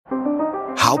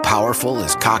how powerful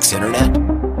is Cox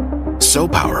Internet? So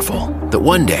powerful that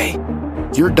one day,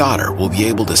 your daughter will be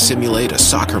able to simulate a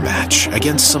soccer match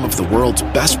against some of the world's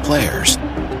best players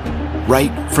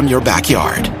right from your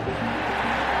backyard.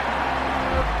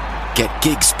 Get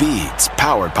gig speeds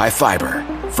powered by fiber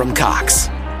from Cox.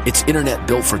 It's internet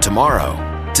built for tomorrow,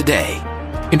 today.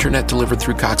 Internet delivered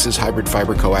through Cox's hybrid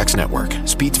fiber coax network.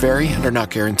 Speeds vary and are not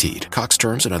guaranteed. Cox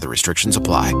terms and other restrictions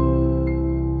apply.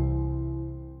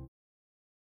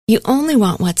 You only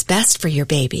want what's best for your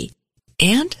baby.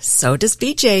 And so does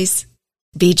BJ's.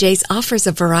 BJ's offers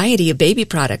a variety of baby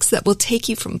products that will take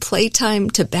you from playtime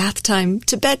to bath time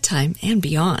to bedtime and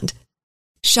beyond.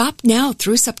 Shop now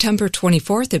through September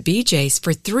 24th at BJ's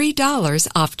for $3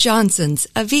 off Johnson's,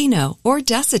 Aveeno, or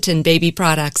Desitin baby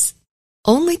products.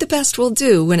 Only the best will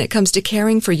do when it comes to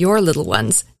caring for your little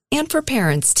ones, and for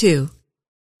parents, too.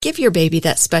 Give your baby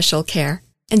that special care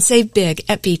and save big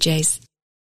at BJ's.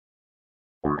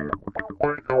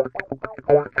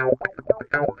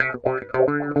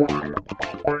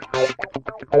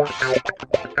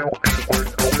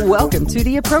 Welcome to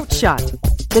The Approach Shot,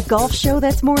 the golf show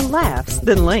that's more laughs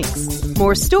than links,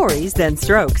 more stories than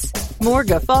strokes, more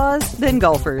guffaws than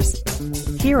golfers.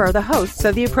 Here are the hosts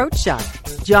of The Approach Shot,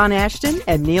 John Ashton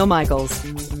and Neil Michaels.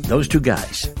 Those two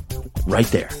guys, right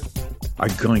there, are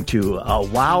going to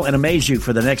wow and amaze you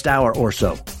for the next hour or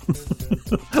so.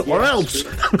 Or else.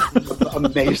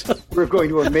 We're going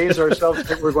to amaze ourselves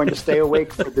that we're going to stay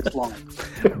awake for this long.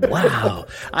 Wow.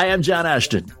 I am John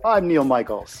Ashton. I'm Neil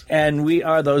Michaels. And we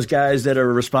are those guys that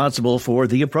are responsible for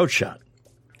The Approach Shot.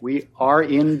 We are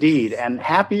indeed, and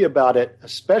happy about it,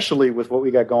 especially with what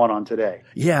we got going on today.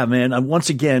 Yeah, man. Once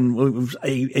again, it was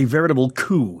a veritable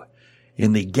coup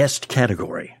in the guest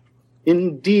category.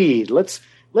 Indeed. Let's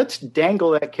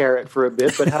dangle that carrot for a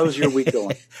bit, but how's your week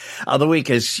going? The week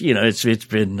is, it's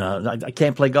been, I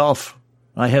can't play golf.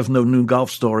 I have no new golf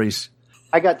stories.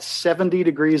 I got 70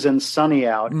 degrees and sunny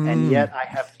out, and yet I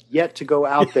have yet to go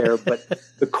out there. But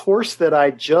the course that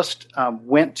I just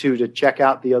went to check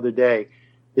out the other day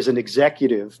is an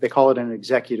executive. They call it an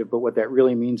executive, but what that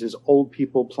really means is old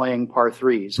people playing par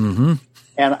threes. Mm-hmm.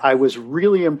 And I was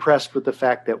really impressed with the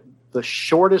fact that the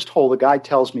shortest hole, the guy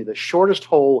tells me the shortest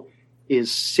hole is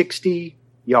 60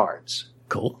 yards.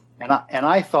 Cool. And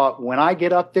I thought, when I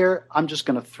get up there, I'm just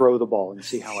going to throw the ball and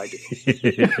see how I do.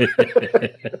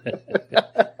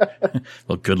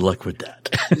 Well, good luck with that.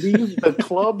 Leave the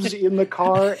clubs in the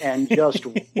car and just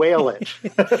whale it.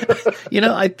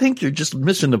 I think you're just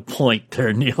missing the point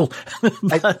there, Neil.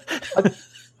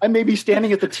 I may be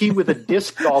standing at the tee with a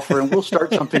disc golfer, and we'll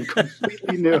start something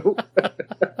completely new.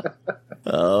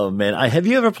 Oh, man. Have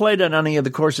you ever played on any of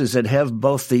the courses that have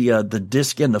both the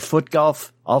disc and the foot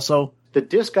golf also? The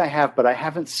disc I have, but I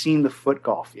haven't seen the foot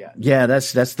golf yet. Yeah,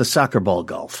 that's the soccer ball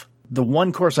golf. The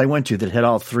one course I went to that had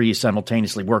all three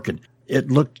simultaneously working, it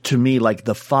looked to me like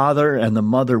the father and the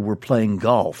mother were playing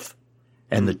golf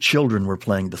and the children were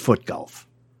playing the foot golf.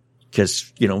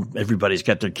 Because, everybody's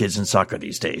got their kids in soccer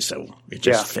these days, so it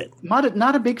just fit. Not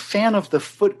a big fan of the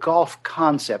foot golf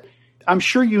concept. I'm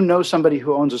sure you know somebody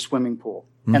who owns a swimming pool.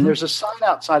 Mm-hmm. And there's a sign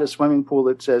outside a swimming pool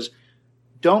that says,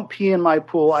 "Don't pee in my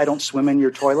pool, I don't swim in your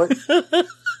toilet."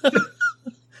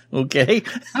 Okay.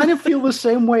 Kind of feel the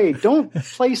same way. Don't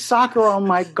play soccer on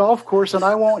my golf course and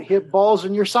I won't hit balls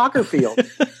in your soccer field.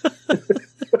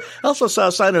 I also saw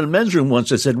a sign in the men's room once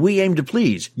that said, "We aim to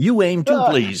please. You aim to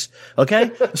please."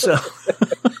 Okay? So.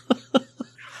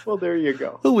 Well, there you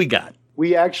go. Who we got?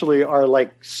 We actually are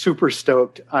super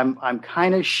stoked. I'm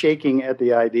kind of shaking at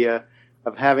the idea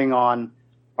of having on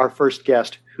our first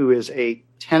guest, who is a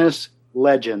tennis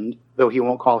legend, though he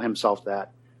won't call himself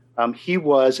that. He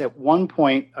was at one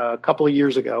point a couple of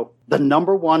years ago the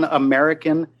number one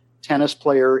American tennis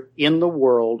player in the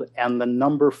world and the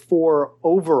number 4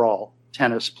 overall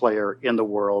tennis player in the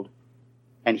world.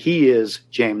 And he is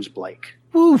James Blake.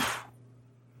 Oof.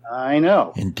 I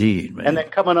know. Indeed, man. And then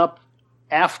coming up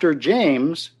after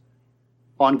James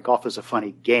on Golf is a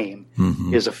Funny Game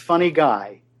is a funny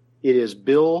guy. It is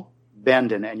Bill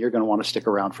Benden, and you're going to want to stick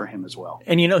around for him as well.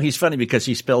 And he's funny because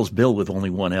he spells Bill with only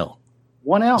one L.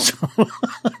 One L. So,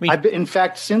 in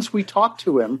fact, since we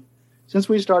started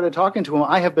talking to him,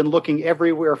 I have been looking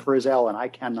everywhere for his L, and I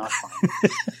cannot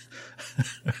find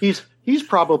it. He's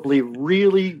probably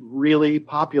really, really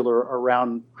popular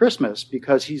around Christmas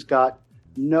because he's got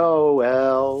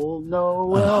Noel.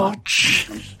 Oh,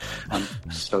 I'm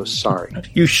so sorry.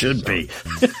 You should be.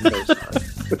 So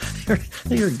sorry.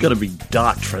 You're going to be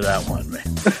docked for that one, man.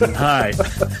 All right.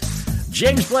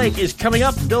 James Blake is coming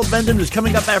up. Bill Benden is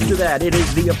coming up after that. It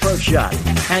is The Approach Shot.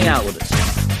 Hang out with us.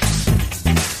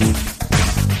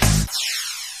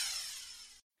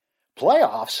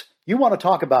 Playoffs? You want to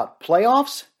talk about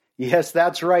playoffs? Yes,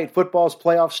 that's right. Football's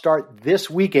playoffs start this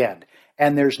weekend,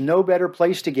 and there's no better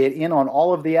place to get in on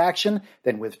all of the action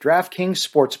than with DraftKings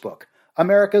Sportsbook,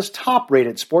 America's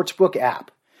top-rated sportsbook app.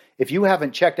 If you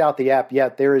haven't checked out the app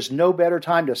yet, there is no better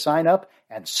time to sign up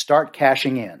and start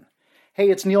cashing in. Hey,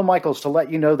 it's Neil Michaels to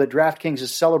let you know that DraftKings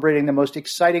is celebrating the most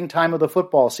exciting time of the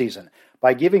football season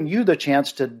by giving you the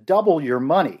chance to double your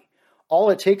money. All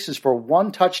it takes is for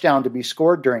one touchdown to be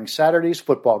scored during Saturday's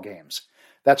football games.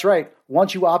 That's right.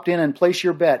 Once you opt in and place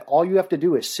your bet, all you have to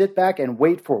do is sit back and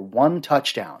wait for one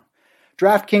touchdown.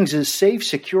 DraftKings is safe,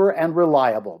 secure, and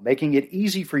reliable, making it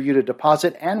easy for you to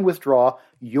deposit and withdraw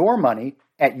your money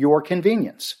at your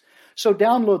convenience. So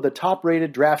download the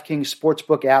top-rated DraftKings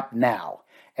Sportsbook app now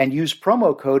and use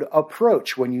promo code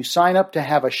APPROACH when you sign up to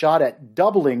have a shot at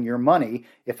doubling your money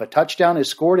if a touchdown is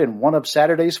scored in one of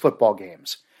Saturday's football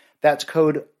games. That's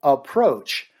code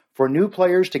APPROACH for new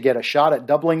players to get a shot at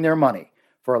doubling their money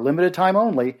for a limited time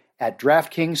only at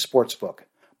DraftKings Sportsbook.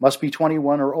 Must be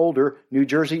 21 or older, New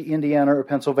Jersey, Indiana, or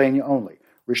Pennsylvania only.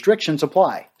 Restrictions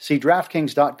apply. See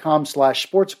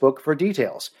DraftKings.com/sportsbook for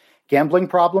details. Gambling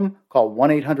problem? Call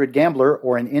 1-800-GAMBLER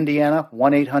or in Indiana,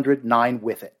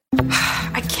 1-800-9-WITH-IT.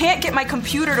 I can't get my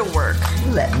computer to work.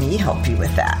 Let me help you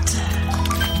with that.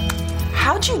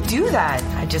 How'd you do that?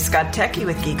 I just got techie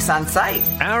with Geeks on Site.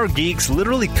 Our geeks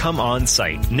literally come on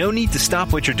site. No need to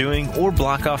stop what you're doing or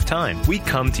block off time. We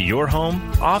come to your home,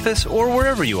 office, or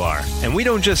wherever you are. And we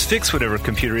don't just fix whatever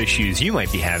computer issues you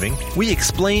might be having. We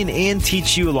explain and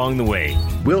teach you along the way.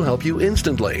 We'll help you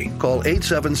instantly. Call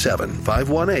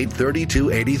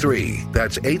 877-518-3283.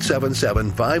 That's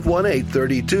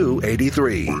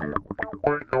 877-518-3283.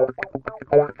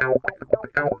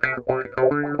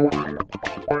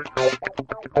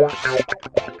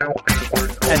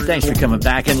 And thanks for coming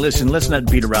back. And listen, let's not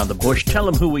beat around the bush. Tell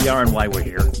them who we are and why we're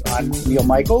here. I'm Neil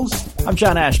Michaels. I'm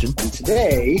John Ashton. And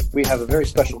today we have a very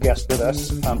special guest with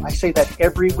us. I say that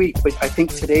every week, but I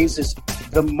think today's is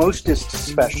the mostest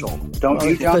special. Don't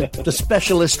you, John? The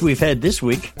specialist we've had this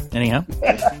week, anyhow.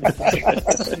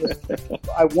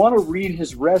 I want to read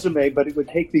his resume, but it would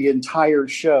take the entire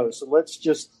show. So let's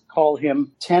just call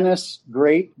him tennis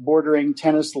great, bordering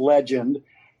tennis legend.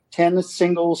 10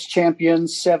 singles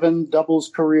champions, 7 doubles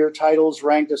career titles,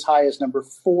 ranked as high as number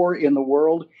 4 in the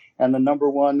world, and the number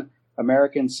 1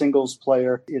 American singles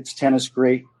player. It's tennis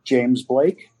great James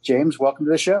Blake. James, welcome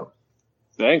to the show.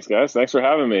 Thanks, guys. Thanks for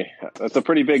having me. That's a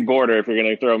pretty big border if you're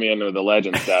going to throw me into the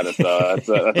legend status. That's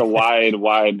a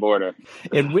wide border.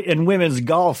 In women's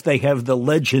golf, they have the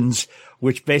legends,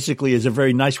 which basically is a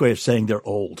very nice way of saying they're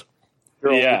old.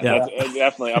 Yeah. That's,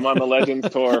 definitely. I'm on the Legends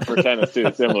tour for tennis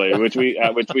too, similarly, which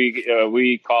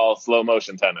we call slow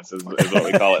motion tennis is what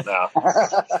we call it now.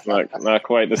 Not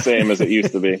quite the same as it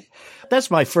used to be.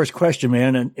 That's my first question,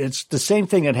 man, and it's the same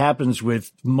thing that happens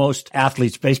with most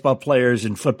athletes, baseball players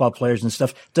and football players and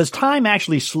stuff. Does time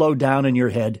actually slow down in your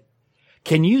head?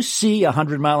 Can you see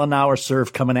 100-mile-an-hour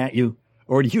serve coming at you,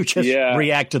 or do you just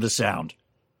react to the sound?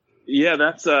 Yeah,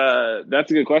 that's a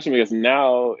good question, because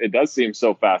now it does seem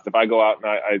so fast. If I go out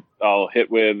and I'll hit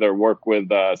with or work with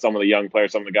some of the young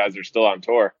players, some of the guys that are still on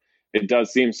tour, it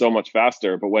does seem so much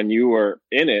faster. But when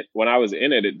I was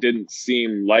in it, it didn't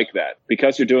seem like that,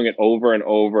 because you're doing it over and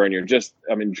over and you're just,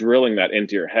 drilling that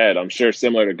into your head. I'm sure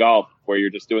similar to golf, where you're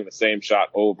just doing the same shot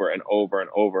over and over and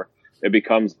over, it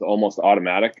becomes almost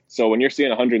automatic. So when you're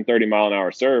seeing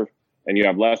 130-mile-an-hour serve and you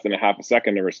have less than a half a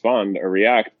second to respond or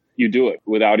react, you do it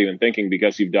without even thinking,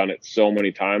 because you've done it so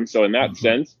many times. So in that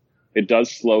sense, it does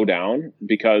slow down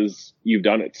because you've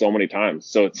done it so many times.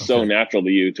 So it's so natural to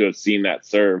you to have seen that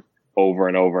serve over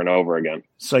and over and over again.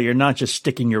 So you're not just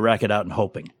sticking your racket out and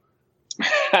hoping.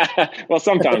 Well,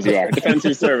 sometimes you are. It depends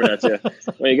who's serving at you.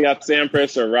 When you got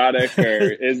Sampras or Roddick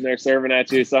or Isner serving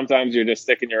at you, sometimes you're just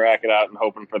sticking your racket out and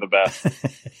hoping for the best.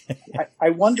 I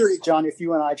wonder, John, if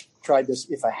you and I tried this,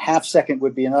 if a half second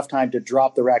would be enough time to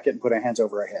drop the racket and put our hands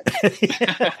over our head.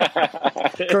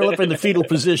 Curl up in the fetal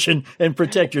position and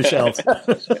protect yourself.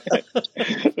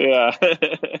 Yeah.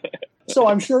 So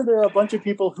I'm sure there are a bunch of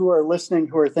people who are listening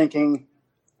who are thinking,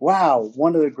 wow,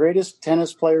 one of the greatest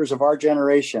tennis players of our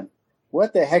generation.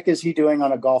 What the heck is he doing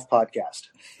on a golf podcast?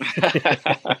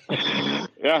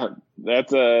 Yeah,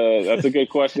 that's a good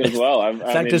question as well. In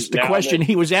fact, it's the question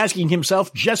he was asking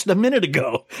himself just a minute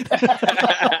ago.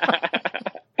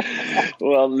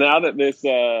 Well, now that this,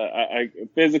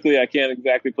 physically I can't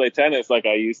exactly play tennis like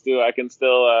I used to. I can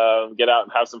still get out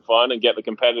and have some fun and get the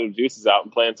competitive juices out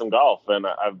and playing some golf. And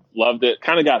I've loved it.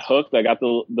 Kind of got hooked. I got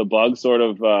the bug sort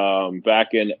of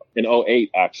back in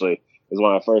 2008, actually, is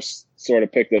when I first sort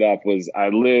of picked it up. I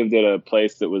lived at a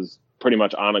place that was pretty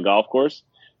much on a golf course,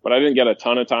 but I didn't get a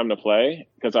ton of time to play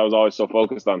because I was always so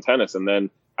focused on tennis. And then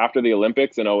after the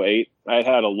Olympics in 2008, I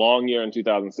had a long year in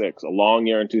 2006, a long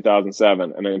year in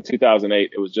 2007. And then in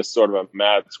 2008, it was just sort of a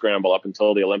mad scramble up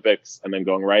until the Olympics and then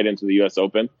going right into the US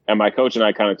Open. And my coach and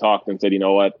I kind of talked and said, you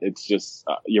know what, it's just,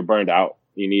 you're burned out.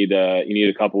 You need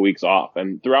a couple weeks off.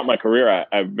 And throughout my career,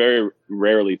 I very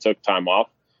rarely took time off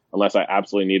unless I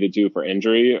absolutely needed to for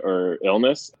injury or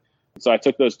illness. So I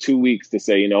took those 2 weeks to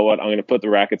say, you know what, I'm going to put the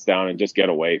rackets down and just get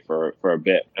away for a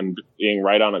bit. And being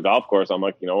right on a golf course, I'm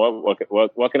like, you know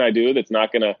what can I do that's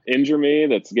not going to injure me,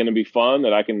 that's going to be fun,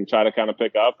 that I can try to kind of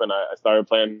pick up. And I started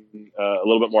playing a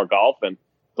little bit more golf and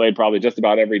played probably just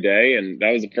about every day. And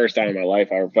that was the first time in my life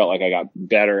I ever felt like I got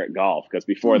better at golf, because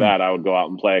before that I would go out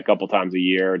and play a couple times a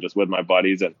year just with my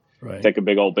buddies and take a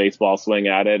big old baseball swing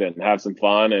at it and have some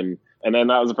fun. And then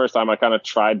that was the first time I kind of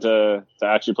tried to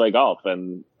actually play golf,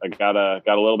 and I got a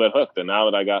little bit hooked. And now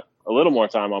that I got a little more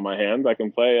time on my hands, I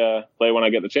can play when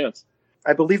I get the chance.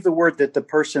 I believe the word that the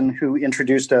person who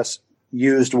introduced us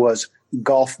used was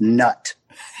golf nut.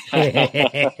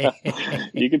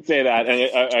 You could say that,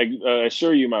 and I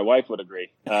assure you, my wife would agree.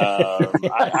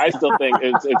 I still think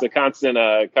it's a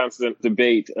constant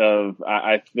debate of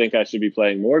I think I should be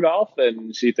playing more golf,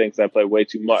 and she thinks I play way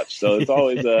too much. So it's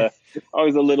always a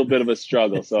little bit of a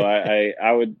struggle. So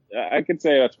I could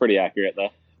say that's pretty accurate,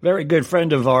 though. Very good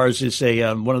friend of ours is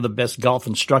one of the best golf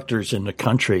instructors in the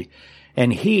country.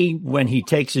 And he, when he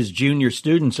takes his junior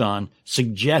students on,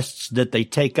 suggests that they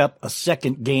take up a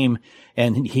second game,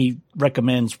 and he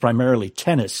recommends primarily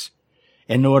tennis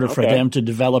in order for them to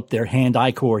develop their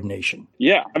hand-eye coordination.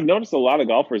 Yeah, I've noticed a lot of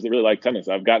golfers that really like tennis.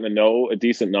 I've gotten to know a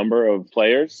decent number of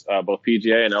players, both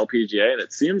PGA and LPGA, and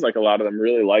it seems like a lot of them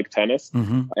really like tennis.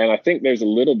 Mm-hmm. And I think there's a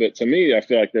little bit, to me, I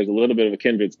feel like there's a little bit of a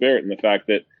kindred spirit in the fact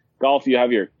that golf, you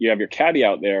have your caddy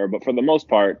out there, but for the most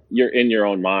part, you're in your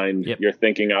own mind. Yep. You're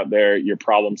thinking out there, you're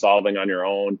problem solving on your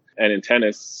own. And in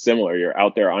tennis, similar, you're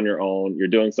out there on your own. You're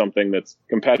doing something that's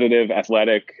competitive,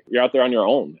 athletic. You're out there on your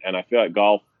own. And I feel like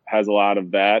golf has a lot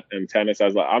of that, and tennis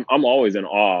has. I'm always in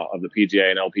awe of the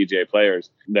PGA and LPGA players,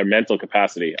 their mental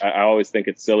capacity. I always think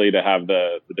it's silly to have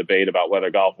the debate about whether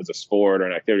golf is a sport or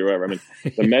an activity or whatever. I mean,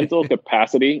 the mental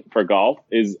capacity for golf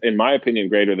is, in my opinion,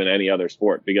 greater than any other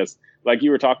sport, because like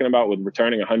you were talking about with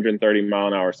returning 130 mile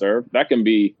an hour serve, that can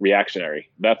be reactionary.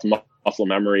 That's muscle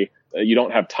memory. You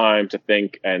don't have time to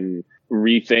think and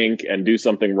rethink and do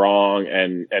something wrong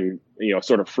and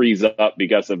sort of freeze up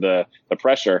because of the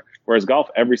pressure. Whereas golf,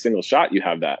 every single shot you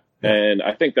have that. And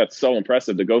I think that's so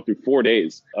impressive to go through 4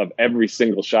 days of every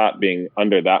single shot being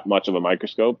under that much of a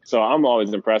microscope. So I'm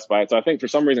always impressed by it. So I think for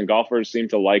some reason golfers seem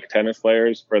to like tennis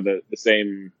players for the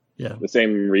same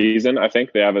reason. I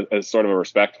think they have a sort of a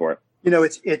respect for it. You know,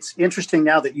 it's interesting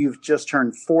now that you've just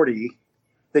turned 40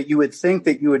 that you would think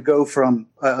that you would go from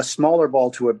a smaller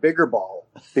ball to a bigger ball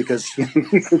because you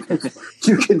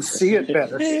can see it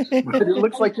better. But it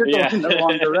looks like you're going in the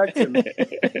wrong direction.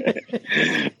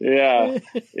 Yeah.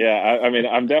 I mean,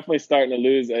 I'm definitely starting to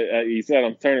lose. You said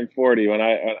I'm turning 40. When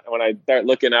I start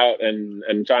looking out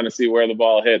and trying to see where the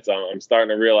ball hits, I'm starting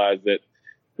to realize that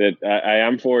I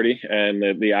am 40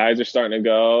 and the eyes are starting to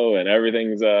go and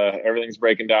everything's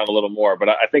breaking down a little more. But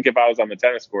I think if I was on the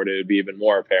tennis court, it would be even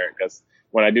more apparent, because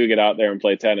when I do get out there and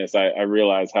play tennis, I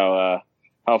realize how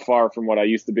far from what I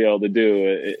used to be able to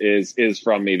do is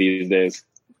from me these days.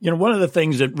 You know, one of the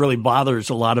things that really bothers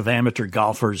a lot of amateur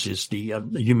golfers is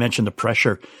you mentioned the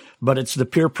pressure, but it's the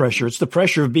peer pressure. It's the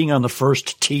pressure of being on the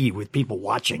first tee with people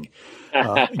watching.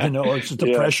 It's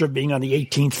the pressure of being on the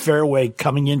 18th fairway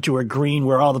coming into a green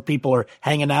where all the people are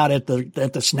hanging out at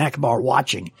the snack bar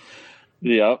watching.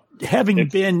 Yeah. Having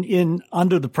been in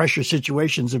under the pressure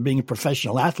situations of being a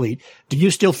professional athlete, do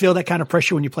you still feel that kind of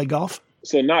pressure when you play golf?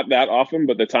 So not that often,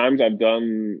 but the times I've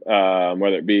done,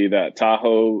 whether it be that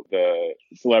Tahoe, the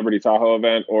Celebrity Tahoe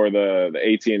event, or the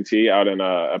AT&T out in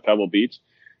Pebble Beach,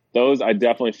 those I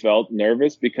definitely felt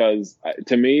nervous, because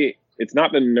to me, it's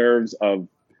not the nerves of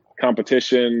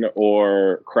competition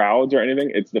or crowds or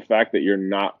anything. It's the fact that you're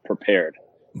not prepared.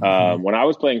 Mm-hmm. When I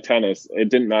was playing tennis, it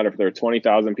didn't matter if there were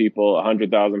 20,000 people,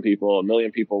 100,000 people, 1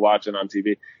 million people watching on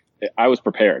TV. I was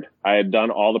prepared. I had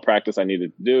done all the practice I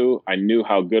needed to do. I knew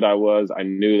how good I was. I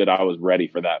knew that I was ready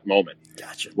for that moment.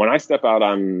 Gotcha. When I step out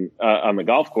on the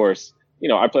golf course,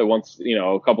 I play once,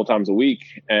 a couple times a week,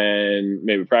 and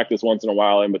maybe practice once in a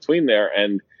while in between there.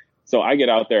 And so I get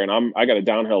out there and I got a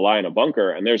downhill lie in a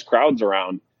bunker and there's crowds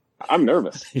around. I'm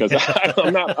nervous because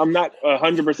I'm not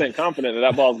 100% confident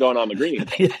that ball's going on the green.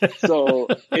 So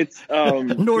it's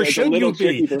nor it's should a little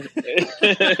you be.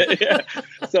 Yeah.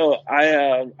 So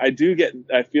I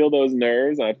feel those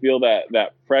nerves, and I feel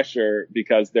that pressure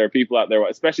because there are people out there,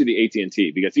 especially the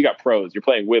AT&T, because you got pros, you're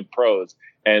playing with pros,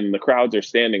 and the crowds are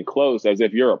standing close as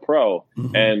if you're a pro.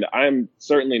 Mm-hmm. And I'm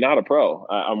certainly not a pro.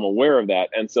 I'm aware of that.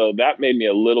 And so that made me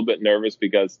a little bit nervous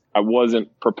because I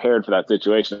wasn't prepared for that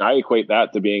situation. I equate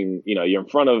that to being, you're in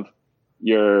front of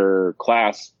your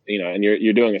class, and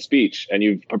you're doing a speech, and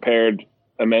you've prepared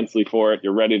immensely for it.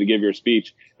 You're ready to give your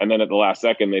speech. And then at the last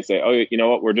second, they say, oh, you know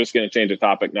what? We're just going to change the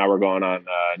topic. Now we're going on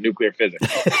nuclear physics.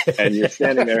 And you're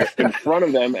standing there in front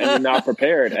of them and you're not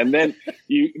prepared. And then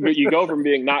you go from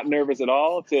being not nervous at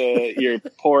all to you're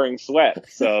pouring sweat.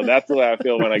 So that's the way I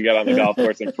feel when I get on the golf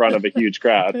course in front of a huge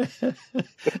crowd.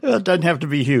 It doesn't have to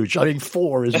be huge. I think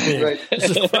 4 is big. Right.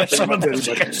 As far as some of those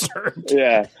are concerned.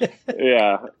 Yeah.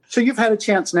 So you've had a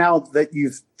chance now that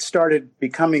you've started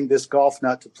becoming this golf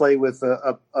nut to play with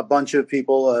a bunch of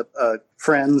people,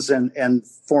 friends and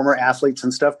former athletes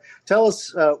and stuff. Tell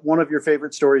us one of your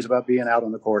favorite stories about being out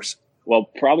on the course. Well,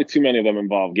 probably too many of them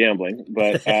involve gambling,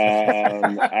 but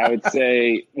I would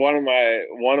say one of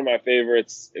my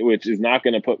favorites, which is not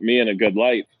going to put me in a good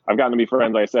light. I've gotten to be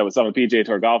friends, like I said, with some of the PGA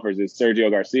Tour golfers. Is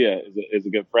Sergio Garcia is a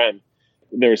good friend.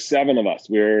 There's 7 of us.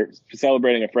 We were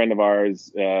celebrating a friend of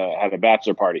ours had a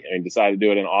bachelor party, and he decided to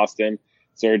do it in Austin.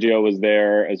 Sergio was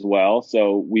there as well.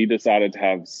 So we decided to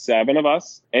have 7 of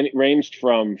us, and it ranged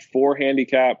from 4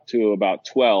 handicap to about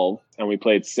 12. And we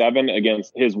played 7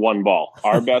 against his 1 ball,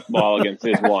 our best ball against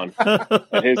his 1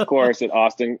 at his course at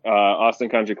Austin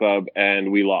Country Club.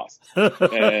 And we lost.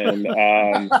 And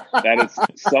that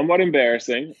is somewhat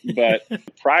embarrassing, but the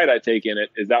pride I take in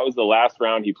it is that was the last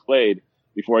round he played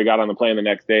before he got on the plane the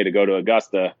next day to go to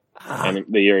Augusta, and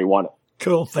the year he won it.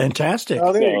 Cool. Fantastic.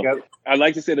 Oh, there you go. I'd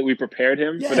like to say that we prepared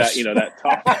him for that,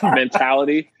 that tough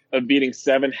mentality of beating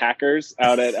 7 hackers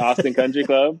out at Austin Country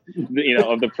Club,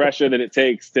 of the pressure that it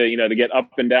takes to get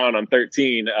up and down on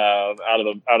 13 out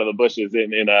of the bushes in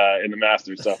the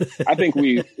Masters. So I think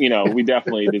we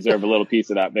definitely deserve a little piece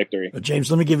of that victory. James,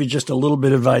 let me give you just a little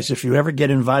bit of advice. If you ever get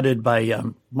invited by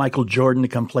Michael Jordan to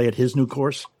come play at his new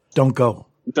course, don't go.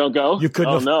 Don't go? You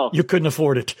couldn't. You couldn't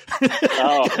afford it.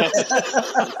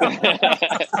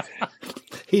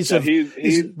 He's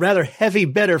rather heavy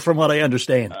bettor, from what I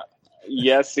understand.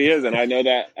 Yes, he is, and I know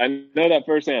that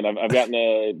firsthand. I've gotten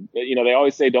they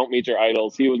always say don't meet your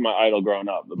idols. He was my idol growing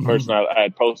up. The person I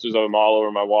had posters of him all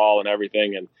over my wall and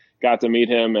everything, and got to meet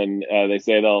him. And they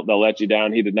say they'll let you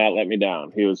down. He did not let me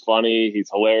down. He was funny.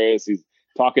 He's hilarious. He's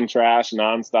talking trash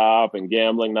nonstop and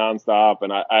gambling nonstop.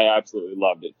 And I absolutely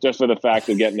loved it, just for the fact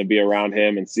of getting to be around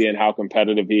him and seeing how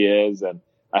competitive he is. And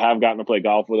I have gotten to play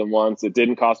golf with him once. It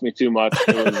didn't cost me too much.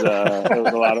 It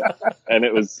was a lot of, and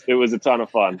it was a ton of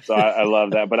fun. So I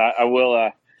love that. But I will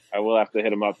have to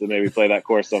hit him up to maybe play that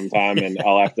course sometime, and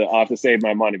I'll have to save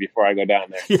my money before I go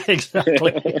down there. Yeah,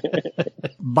 exactly.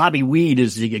 Bobby Weed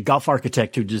is the golf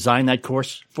architect who designed that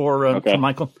course for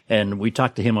Michael, and we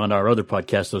talked to him on our other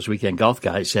podcast, those Weekend Golf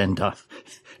Guys, and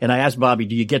I asked Bobby,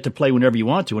 do you get to play whenever you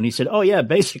want to? And he said, oh, yeah,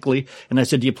 basically. And I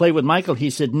said, do you play with Michael?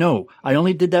 He said, no, I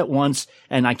only did that once,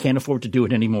 and I can't afford to do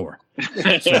it anymore.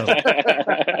 So.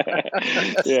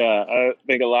 Yeah, I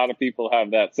think a lot of people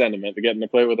have that sentiment, of getting to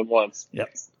play with him once.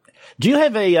 Yep. Do you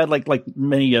have a, like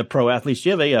many pro athletes, do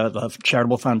you have a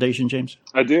charitable foundation, James?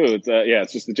 I do.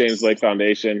 It's just the James Lake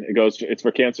Foundation. It's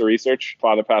for cancer research.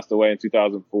 Father passed away in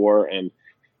 2004, and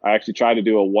I actually tried to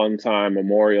do a one-time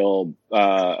memorial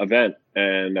event,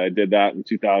 and I did that in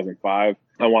 2005.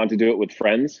 I wanted to do it with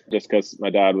friends, just because my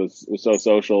dad was so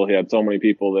social. He had so many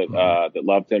people that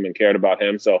loved him and cared about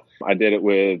him. So I did it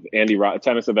with a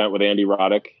tennis event with Andy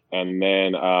Roddick, and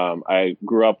then I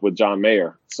grew up with John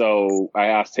Mayer. So I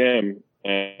asked him,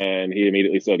 and he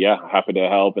immediately said, "Yeah, happy to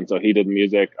help." And so he did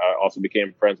music. I also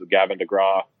became friends with Gavin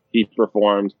DeGraw. He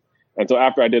performed. And so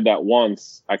after I did that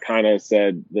once, I kind of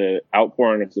said the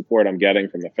outpouring of support I'm getting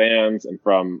from the fans and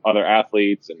from other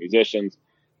athletes and musicians,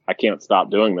 I can't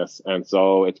stop doing this. And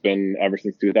so it's been ever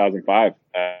since 2005.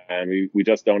 And we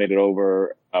just donated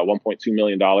over $1.2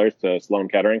 million to Sloan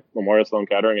Kettering, Memorial Sloan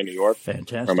Kettering in New York.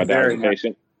 Fantastic. For my dad's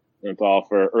patient. And it's all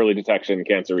for early detection and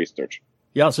cancer research.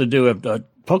 You also do a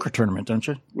poker tournament, don't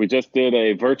you? We just did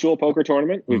a virtual poker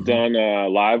tournament. We've done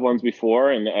live ones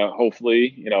before, and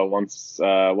hopefully, once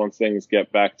things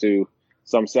get back to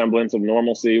some semblance of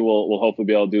normalcy, we'll hopefully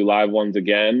be able to do live ones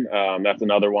again. That's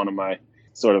another one of my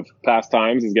sort of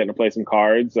pastimes, is getting to play some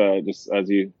cards. Just as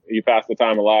you pass the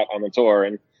time a lot on the tour,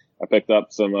 and I picked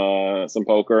up some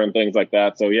poker and things like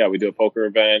that. So yeah, we do a poker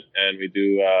event, and we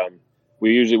do.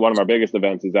 We usually, one of our biggest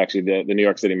events is actually the New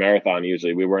York City Marathon.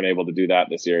 Usually, we weren't able to do that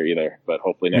this year either, but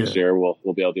hopefully next year we'll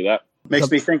be able to do that.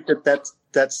 Makes me think that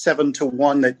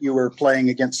 7-1 that you were playing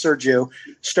against Sergio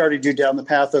started you down the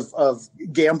path of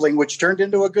gambling, which turned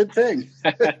into a good thing.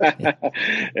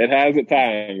 It has at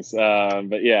times,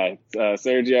 but yeah,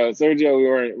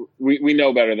 Sergio, we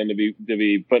know better than to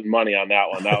be putting money on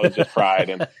that one. That was just pride,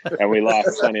 and we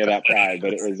lost plenty of that pride,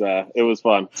 but it was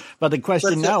fun. But the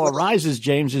question now arises,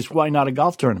 James, is why not a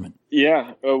golf tournament?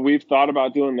 Yeah, we've thought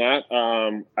about doing that.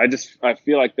 I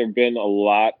feel like there've been a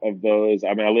lot of those.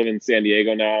 I mean, I live in San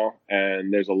Diego now,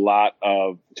 and there's a lot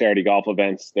of charity golf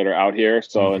events that are out here.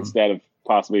 So instead of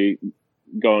possibly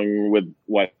going with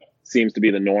what seems to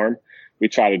be the norm, we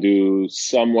try to do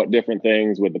somewhat different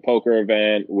things with the poker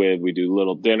event. We do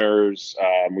little dinners.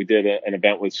 We did an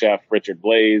event with Chef Richard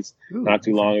Blaze not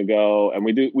too long ago, and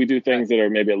we do things that are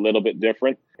maybe a little bit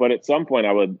different. But at some point,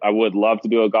 I would love to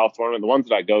do a golf tournament. The ones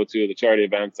that I go to, the charity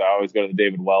events, I always go to the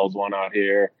David Wells one out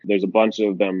here. There's a bunch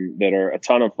of them that are a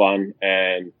ton of fun,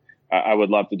 and I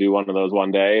would love to do one of those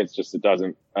one day. It's just it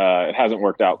hasn't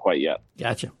worked out quite yet.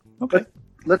 Gotcha. Okay.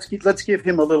 Let's give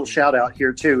him a little shout out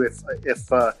here too.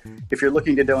 If you're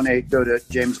looking to donate, go to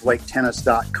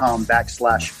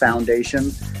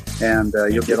jamesblaketennis.com/foundation, and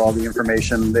you'll get all the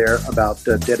information there about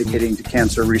dedicating to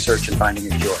cancer research and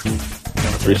finding a cure.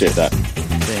 Appreciate that.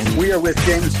 We are with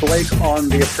James Blake on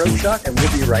The Approach Shot, and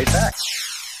we'll be right back.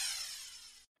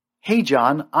 Hey,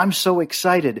 John, I'm so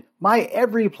excited. My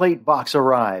Every Plate box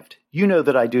arrived. You know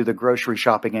that I do the grocery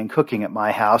shopping and cooking at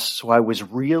my house, so I was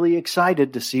really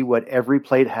excited to see what Every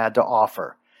Plate had to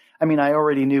offer. I mean, I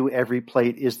already knew Every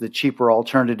Plate is the cheaper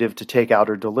alternative to takeout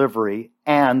or delivery,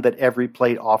 and that Every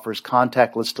Plate offers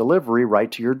contactless delivery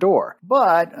right to your door.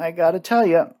 But I gotta tell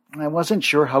you, I wasn't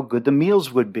sure how good the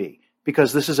meals would be,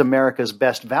 because this is America's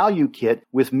best value kit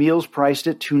with meals priced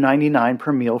at $2.99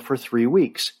 per meal for 3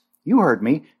 weeks. You heard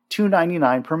me,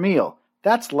 $2.99 per meal.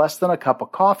 That's less than a cup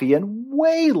of coffee and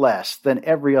way less than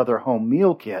every other home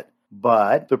meal kit.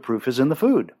 But the proof is in the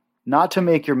food. Not to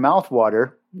make your mouth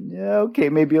water, okay,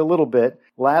 maybe a little bit.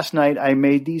 Last night I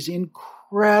made these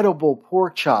incredible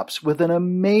pork chops with an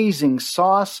amazing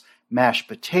sauce, mashed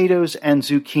potatoes, and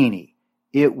zucchini.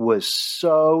 It was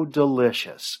so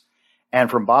delicious.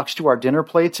 And from box to our dinner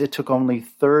plates, it took only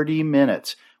 30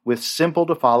 minutes with simple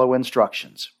to follow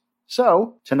instructions.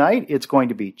 So, tonight it's going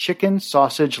to be chicken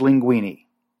sausage linguine.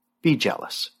 Be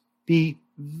jealous. Be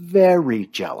very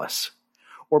jealous.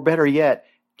 Or better yet,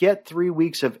 get 3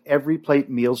 weeks of Every Plate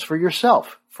meals for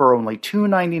yourself for only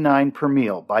 $2.99 per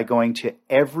meal by going to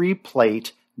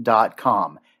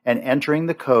everyplate.com and entering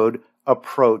the code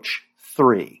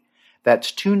APPROACH3.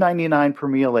 That's $2.99 per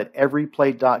meal at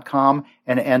everyplate.com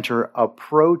and enter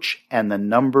APPROACH and the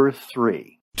number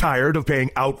 3. Tired of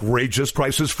paying outrageous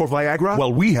prices for Viagra?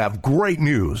 Well, we have great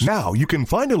news. Now you can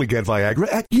finally get Viagra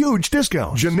at huge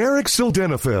discounts. Generic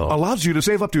Sildenafil allows you to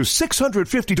save up to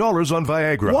 $650 on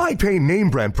Viagra. Why pay name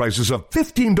brand prices of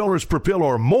 $15 per pill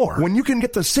or more when you can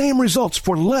get the same results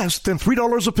for less than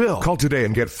 $3 a pill? Call today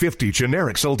and get 50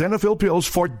 generic Sildenafil pills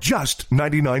for just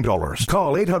 $99.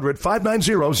 Call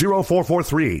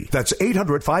 800-590-0443. That's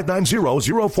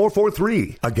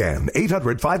 800-590-0443. Again,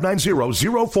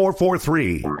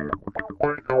 800-590-0443.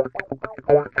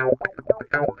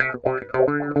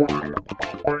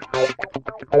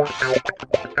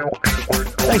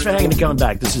 Thanks for hanging and coming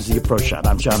back. This is The Approach Shot.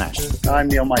 I'm John Ashton. I'm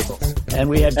Neil Michaels. And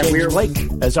we have James Blake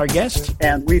as our guest.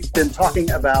 And we've been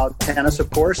talking about tennis, of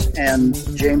course, and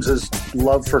James's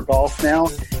love for golf now.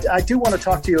 I do want to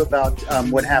talk to you about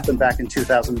what happened back in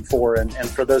 2004. And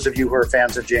for those of you who are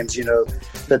fans of James, you know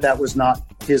that was not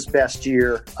his best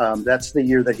year. That's the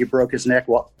year that he broke his neck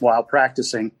while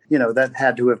practicing. You know, that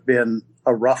had to have been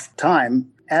a rough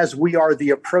time. As we are The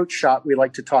Approach Shot, we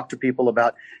like to talk to people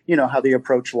about, you know, how they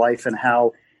approach life and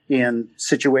how in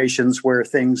situations where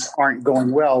things aren't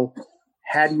going well,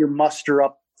 how do you muster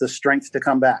up the strength to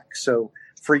come back? So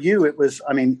for you, it was,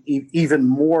 I mean, even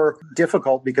more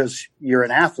difficult because you're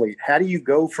an athlete. How do you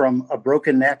go from a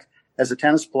broken neck as a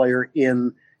tennis player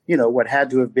in, you know, what had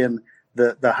to have been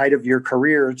the height of your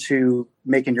career to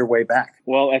making your way back?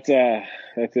 Well, that's a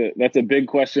big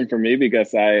question for me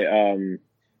because I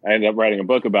ended up writing a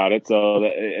book about it, so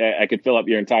that I could fill up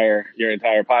your entire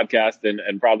podcast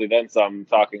and probably then some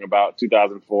talking about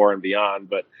 2004 and beyond.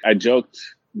 But I joked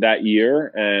that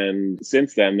year and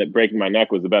since then that breaking my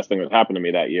neck was the best thing that happened to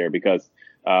me that year because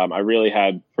I really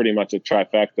had pretty much a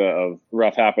trifecta of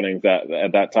rough happenings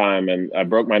at that time. And I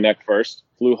broke my neck first,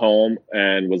 flew home,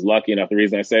 and was lucky enough. The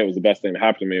reason I say it was the best thing that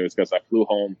happened to me was because I flew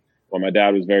home when my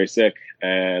dad was very sick,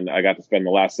 and I got to spend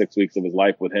the last 6 weeks of his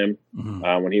life with him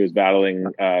when he was battling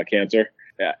cancer.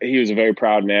 He was a very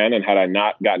proud man, and had I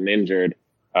not gotten injured,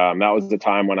 that was the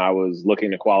time when I was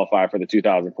looking to qualify for the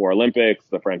 2004 Olympics.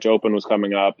 The French Open was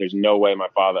coming up. There's no way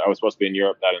I was supposed to be in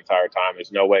Europe that entire time.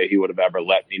 There's no way he would have ever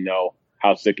let me know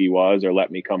how sick he was or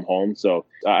let me come home. So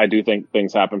I do think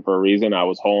things happen for a reason. I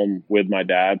was home with my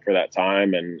dad for that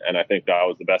time, and I think that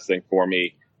was the best thing for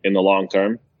me in the long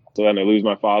term. So then I lose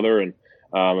my father, and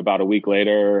about a week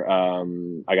later,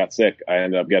 I got sick. I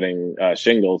ended up getting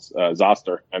shingles,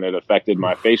 zoster, and it affected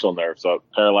my facial nerve. So it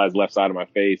paralyzed left side of my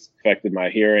face, affected my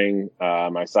hearing,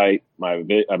 my sight, my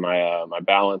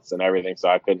balance, and everything. So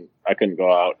I couldn't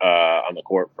go out on the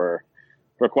court for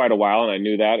quite a while, and I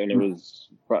knew that. And it was,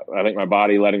 I think, my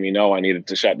body letting me know I needed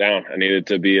to shut down. I needed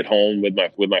to be at home with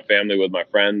my family, with my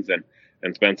friends,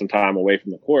 and spend some time away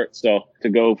from the court. So to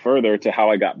go further to how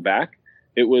I got back,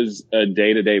 it was a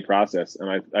day-to-day process.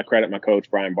 And I credit my coach,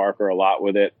 Brian Barker, a lot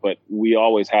with it. But we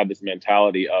always had this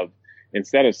mentality of,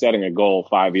 instead of setting a goal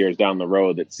 5 years down the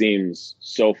road that seems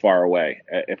so far away,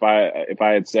 if I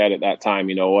had said at that time,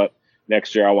 you know what,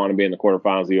 next year I want to be in the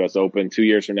quarterfinals of the U.S. Open. 2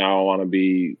 years from now, I want to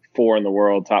be 4 in the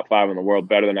world, top 5 in the world,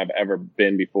 better than I've ever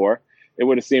been before, it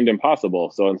would have seemed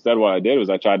impossible. So instead what I did was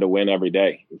I tried to win every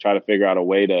day and try to figure out a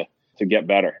way to get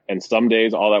better. And some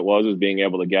days all that was being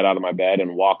able to get out of my bed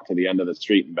and walk to the end of the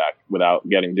street and back without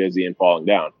getting dizzy and falling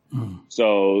down.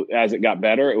 So as it got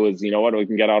better, it was, you know what, we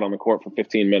can get out on the court for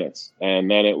 15 minutes. And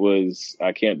then it was,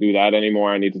 I can't do that anymore.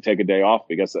 I need to take a day off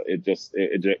because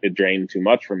it drained too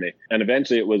much from me. And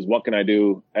eventually it was, what can I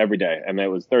do every day? And it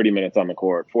was 30 minutes on the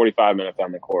court, 45 minutes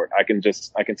on the court. I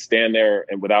can stand there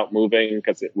and without moving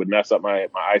because it would mess up my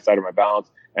eyesight or my balance.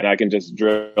 And I can just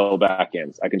drill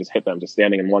backhands. I can just hit them, just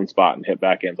standing in one spot and hit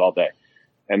backhands all day.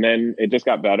 And then it just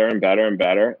got better and better and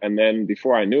better. And then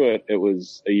before I knew it, it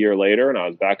was a year later and I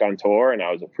was back on tour and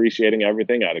I was appreciating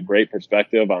everything. I had a great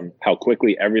perspective on how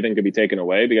quickly everything could be taken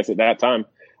away, because at that time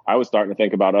I was starting to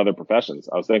think about other professions.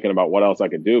 I was thinking about what else I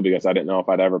could do because I didn't know if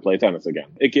I'd ever play tennis again.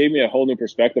 It gave me a whole new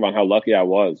perspective on how lucky I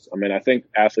was. I mean, I think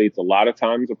athletes a lot of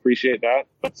times appreciate that,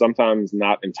 but sometimes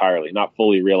not entirely, not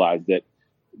fully realize that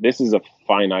this is a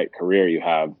finite career you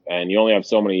have, and you only have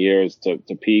so many years to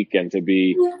peak and to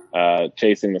be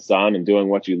chasing the sun and doing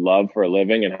what you love for a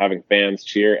living and having fans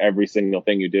cheer every single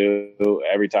thing you do,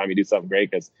 every time you do something great.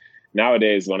 Because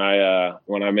nowadays, when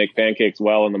I make pancakes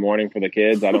well in the morning for the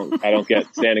kids, I don't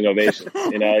get standing ovations.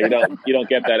 You know, you don't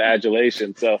get that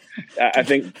adulation. So I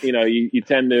think, you know, you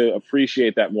tend to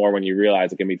appreciate that more when you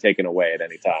realize it can be taken away at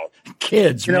any time.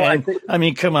 Kids, you know, man. I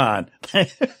mean, come on.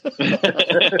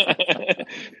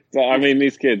 So, I mean,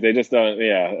 these kids, they just don't,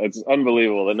 it's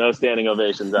unbelievable. The no standing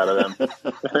ovations out of them.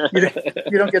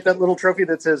 You don't get that little trophy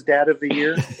that says Dad of the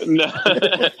Year? No,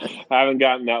 I haven't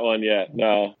gotten that one yet.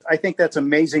 No. I think that's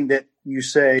amazing that you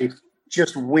say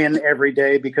just win every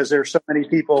day, because there are so many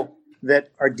people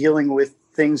that are dealing with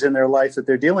things in their life that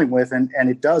they're dealing with. And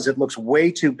it looks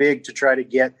way too big to try to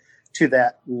get to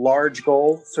that large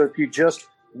goal. So if you just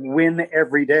win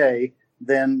every day,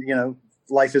 then, you know,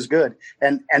 life is good.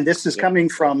 And this is coming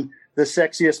from the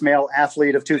sexiest male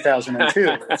athlete of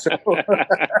 2002. So.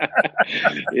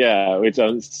 Yeah, which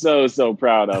I'm so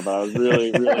proud of. I was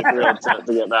really thrilled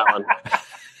to get that one.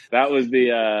 That was the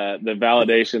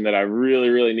validation that I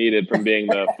really needed from being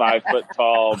the 5 foot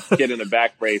tall kid in a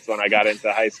back brace when I got into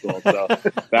high school. So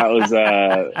that was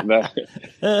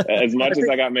as much as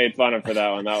I got made fun of for that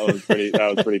one. That was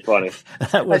pretty funny.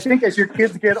 I think as your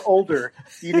kids get older,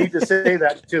 you need to say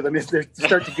that to them. If they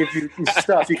start to give you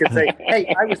stuff, you can say,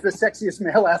 "Hey, I was the sexiest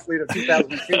male athlete of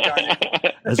 2002." Johnny.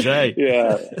 That's right.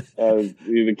 Yeah,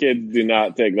 the kids do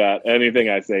not take anything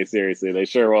I say seriously. They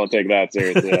sure won't take that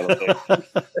seriously, I don't think.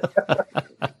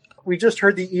 We just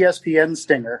heard the ESPN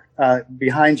stinger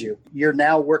behind you. You're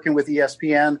now working with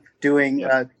ESPN doing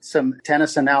some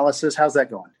tennis analysis. How's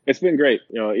that going? It's been great.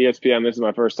 You know, ESPN, this is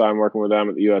my first time working with them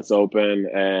at the U.S. Open,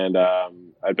 and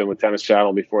I've been with Tennis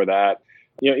Channel before that.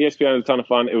 You know, ESPN is a ton of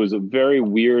fun. It was a very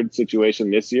weird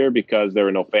situation this year because there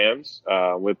were no fans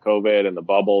with COVID and the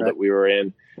bubble that we were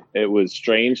in. It was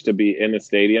strange to be in the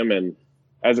stadium, and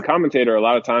as a commentator, a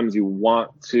lot of times you want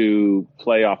to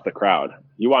play off the crowd.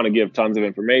 You want to give tons of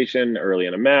information early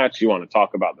in a match. You want to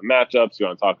talk about the matchups. You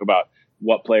want to talk about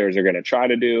what players are going to try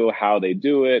to do, how they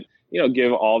do it, you know,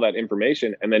 give all that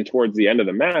information. And then towards the end of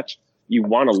the match, you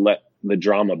want to let the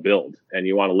drama build and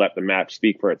you want to let the match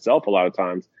speak for itself a lot of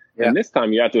times. Yeah. And this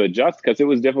time you have to adjust because it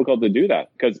was difficult to do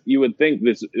that, because you would think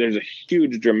there's a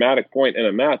huge dramatic point in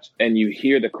a match and you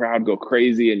hear the crowd go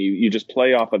crazy and you just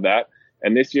play off of that.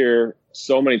 And this year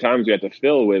so many times we had to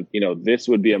fill with, this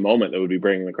would be a moment that would be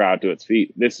bringing the crowd to its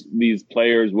feet. These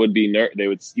players would be you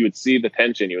would see the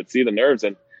tension, you would see the nerves,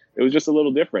 and it was just a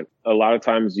little different. A lot of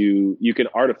times you can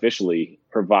artificially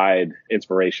provide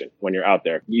inspiration when you're out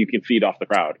there. You can feed off the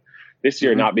crowd. This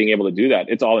year, not being able to do that,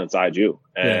 it's all inside you.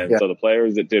 And so the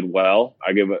players that did well,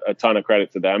 I give a ton of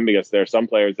credit to them, because there are some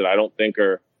players that I don't think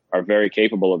are very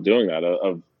capable of doing that,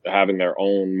 of having their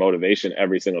own motivation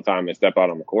every single time they step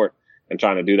out on the court and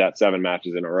trying to do that 7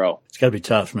 matches in a row. It's got to be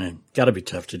tough, man. Got to be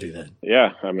tough to do that.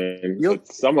 Yeah. I mean,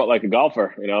 it's somewhat like a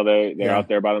golfer. They're out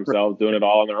there by themselves doing it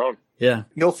all on their own. Yeah.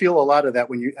 You'll feel a lot of that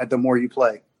the more you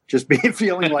play. Just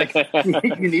feeling like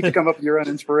you need to come up with your own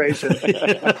inspiration.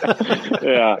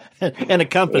 Yeah. And a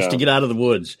compass to get out of the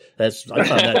woods. I found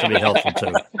that to be helpful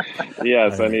too.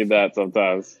 Yes, I need that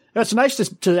sometimes. It's nice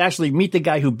to actually meet the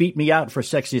guy who beat me out for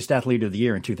Sexiest Athlete of the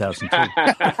Year in 2002.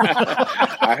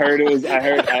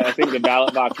 I think the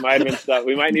ballot box might have been stuck.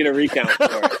 We might need a recount for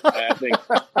it.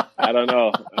 I don't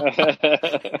know.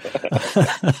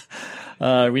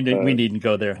 We needn't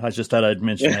go there. I just thought I'd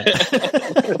mention that.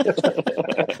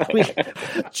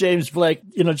 James Blake,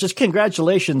 just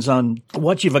congratulations on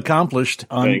what you've accomplished.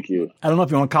 Thank you. I don't know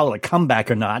if you want to call it a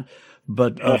comeback or not,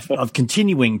 but of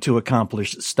continuing to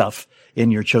accomplish stuff in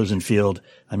your chosen field.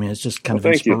 I mean, it's just kind of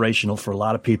inspirational for a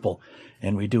lot of people.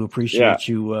 And we do appreciate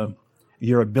you,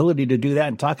 your ability to do that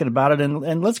and talking about it.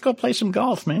 And let's go play some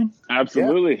golf, man.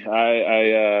 Absolutely.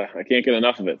 Yeah. I can't get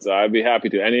enough of it. So I'd be happy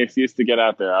to. Any excuse to get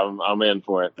out there, I'm in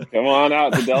for it. Come on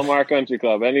out to Del Mar Country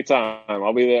Club anytime.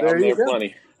 I'll be there. I'm there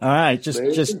plenty. All right.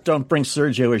 Just don't bring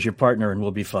Sergio as your partner and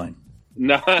we'll be fine.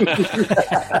 No.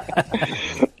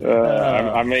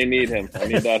 I may need him. I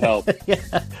need that help.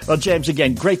 Well, James,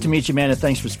 again, great to meet you, man, and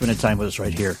thanks for spending time with us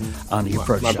right here on The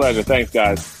Approach Show. My pleasure. Thanks,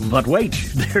 guys. But wait,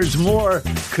 there's more.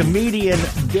 Comedian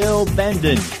Bill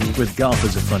Benden with Golf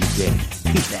is a Funny Game.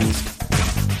 He's next.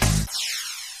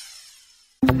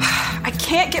 I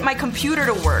can't get my computer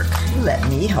to work. Let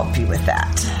me help you with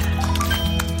that.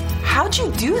 How'd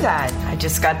you do that? I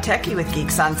just got techie with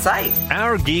Geeks on Site.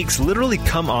 Our geeks literally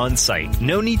come on site.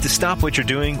 No need to stop what you're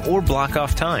doing or block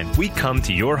off time. We come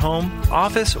to your home,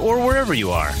 office, or wherever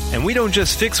you are. And we don't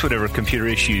just fix whatever computer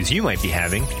issues you might be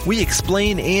having. We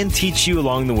explain and teach you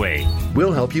along the way.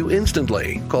 We'll help you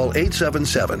instantly. Call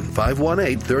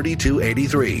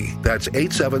 877-518-3283. That's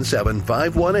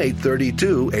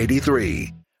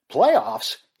 877-518-3283.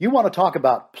 Playoffs? You want to talk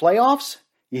about playoffs?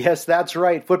 Yes, that's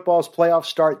right. Football's playoffs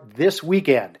start this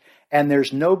weekend, and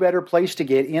there's no better place to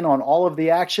get in on all of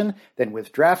the action than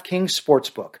with DraftKings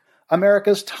Sportsbook,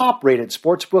 America's top-rated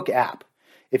sportsbook app.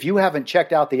 If you haven't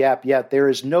checked out the app yet, there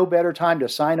is no better time to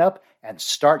sign up and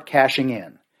start cashing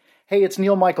in. Hey, it's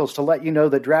Neil Michaels to let you know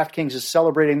that DraftKings is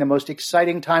celebrating the most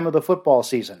exciting time of the football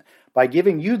season by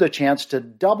giving you the chance to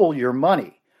double your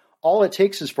money. All it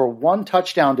takes is for one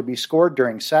touchdown to be scored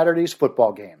during Saturday's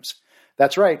football games.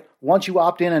 That's right. Once you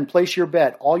opt in and place your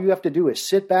bet, all you have to do is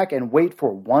sit back and wait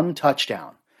for one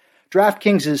touchdown.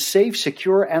 DraftKings is safe,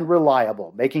 secure, and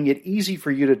reliable, making it easy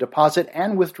for you to deposit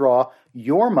and withdraw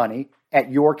your money at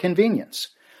your convenience.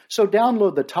 So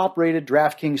download the top-rated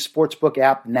DraftKings Sportsbook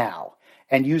app now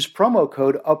and use promo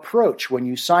code APPROACH when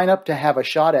you sign up to have a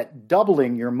shot at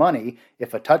doubling your money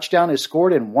if a touchdown is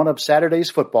scored in one of Saturday's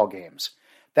football games.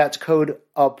 That's code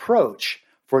APPROACH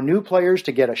for new players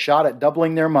to get a shot at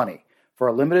doubling their money. For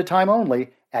a limited time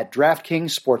only at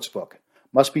DraftKings Sportsbook.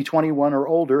 Must be 21 or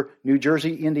older, New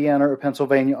Jersey, Indiana, or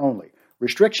Pennsylvania only.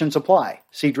 Restrictions apply.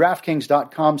 See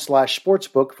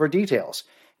DraftKings.com/sportsbook for details.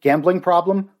 Gambling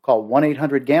problem? Call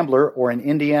 1-800-GAMBLER or in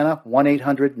Indiana,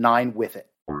 1-800-9-WITH-IT.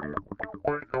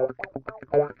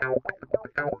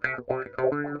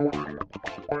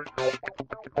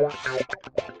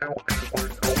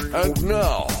 And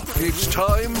now it's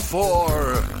time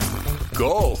for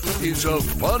Golf is a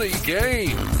Funny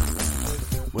Game.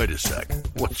 Wait a sec.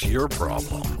 What's your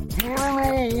problem?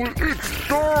 It's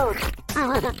dark.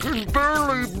 I can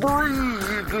barely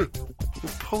breathe.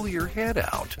 Pull your head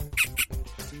out.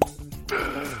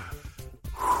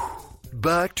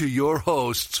 Back to your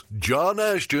hosts, John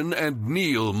Ashton and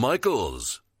Neil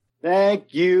Michaels.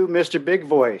 Thank you, Mr. Big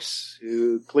Voice,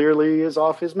 who clearly is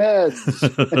off his meds.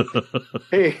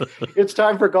 Hey, it's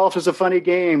time for Golf is a Funny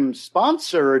Game,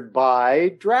 sponsored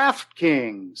by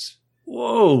DraftKings.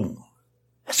 Whoa.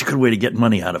 That's a good way to get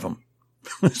money out of them.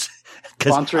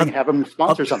 Have them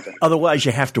sponsor something. Otherwise,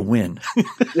 you have to win.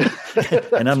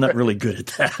 And I'm not really good at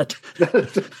that.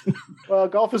 Well,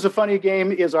 Golf is a Funny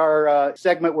Game is our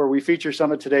segment where we feature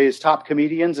some of today's top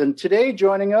comedians. And today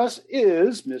joining us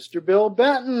is Mr. Bill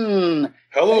Benden.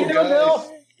 Hello, guys.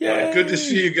 Bill? Good to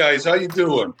see you guys. How you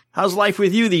doing? How's life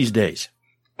with you these days?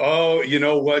 Oh, you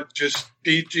know what? Just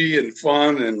peachy and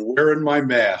fun and wearing my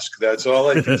mask. That's all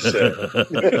I can say.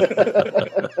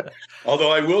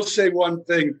 Although I will say one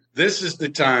thing. This is the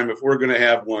time, if we're going to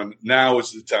have one, now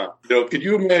is the time. Could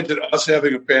you imagine us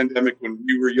having a pandemic when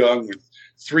we were young with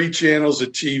 3 channels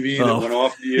of TV that went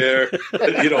off the air,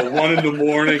 1 in the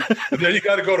morning, and then you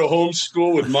got to go to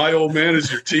homeschool with my old man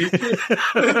as your teacher?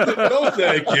 No,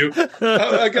 thank you.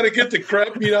 I got to get the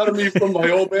crap beat out of me from my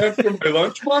old man for my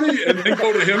lunch money and then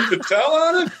go to him to tell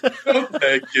on it? No,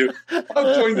 thank you.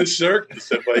 I'll join the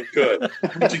circus if I could.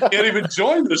 But you can't even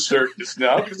join the circus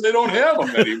now because they don't have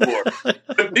them anymore.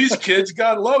 But these kids,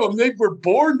 God love them, they were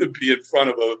born to be in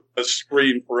front of a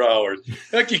screen for hours.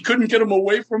 Heck, you couldn't get them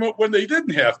away from it when they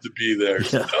didn't have to be there.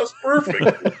 So that was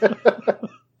perfect.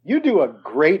 You do a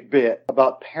great bit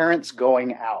about parents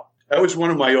going out. That was one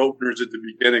of my openers at the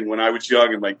beginning when I was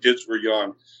young and my kids were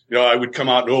young. I would come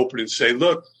out and open and say,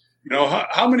 look,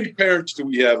 how many parents do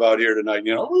we have out here tonight?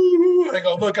 I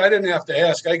go, look, I didn't have to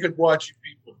ask. I could watch you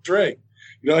people drink.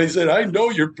 He said, I know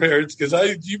your parents because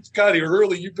you got here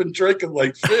early. You've been drinking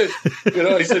like fish.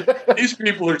 He said, these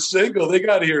people are single. They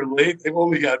got here late. They've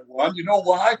only got one. You know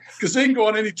why? Because they can go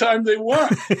on any time they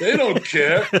want. They don't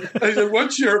care. I said,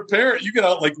 once you're a parent, you get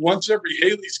out like once every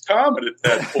Haley's Comet at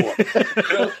that point.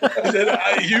 I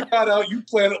said, you got out, you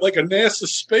planned it like a NASA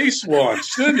space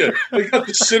launch, didn't you? They got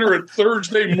the center at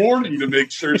Thursday morning to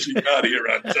make sure she got here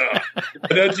on time.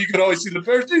 And then you could always see the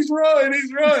parents, he's right.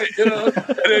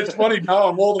 And it's funny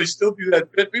now. I'm old, they still do that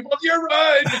bit. People, you're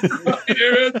right.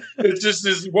 It just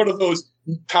is one of those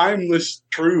timeless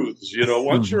truths.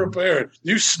 Once you're a parent,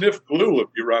 you sniff glue if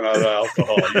you run out of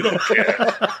alcohol. You don't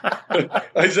care.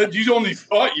 I said, you only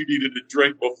thought you needed a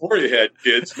drink before you had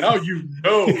kids. Now you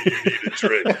know you need a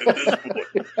drink at this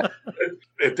point.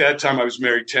 At that time, I was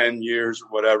married 10 years or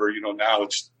whatever. Now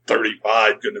it's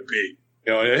 35 going to be.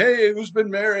 Hey, who's been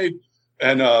married?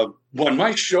 And when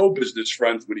my show business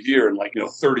friends would hear in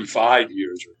 35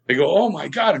 years, they go, oh, my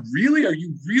God, really? Are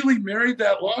you really married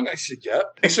that long? I said, yeah.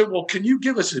 They said, well, can you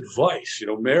give us advice,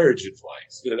 marriage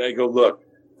advice? And I go, look,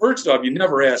 first off, you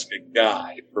never ask a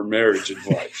guy for marriage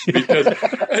advice because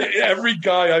every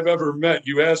guy I've ever met,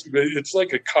 you ask him, it's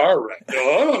like a car wreck. I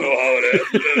don't know how it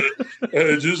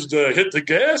happened. Just hit the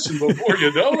gas, and before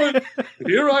you know it,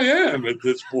 here I am at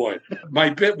this point. My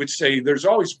bit would say there's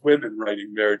always women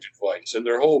writing marriage advice, and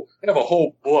they have a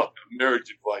whole book of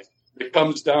marriage advice. It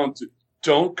comes down to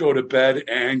don't go to bed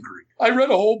angry. I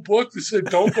read a whole book that said,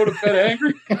 don't go to bed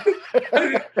angry.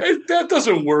 That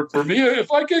doesn't work for me.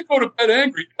 If I can't go to bed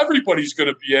angry, everybody's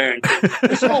going to be angry.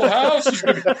 This whole house is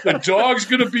going to the dog's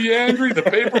going to be angry. The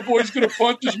paper boy's going to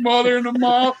punch his mother in the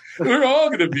mouth. We're all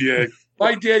going to be angry.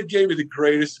 My dad gave me the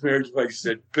greatest marriage advice. He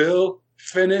said, Bill,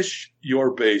 finish your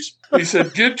basement. He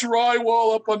said, get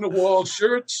drywall up on the wall.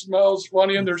 Sure, it smells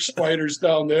funny and there's spiders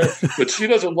down there, but she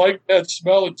doesn't like that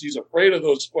smell and she's afraid of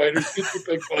those spiders. Get your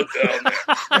big butt down there.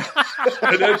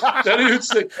 And then he would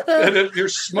say, and if you're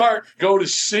smart, go to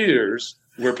Sears,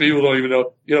 where people don't even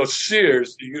know,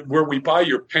 Sears, where we buy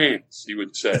your pants, he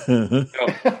would say.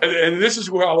 And this is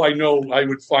how I know I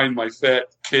would find my fat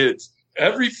kids.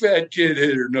 Every fat kid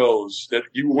here knows that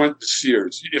you went to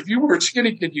Sears. If you were a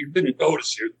skinny kid, you didn't go to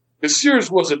Sears. Because Sears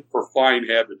wasn't for fine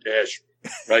haberdashery,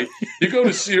 right? You go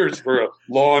to Sears for a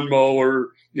lawnmower,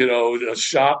 a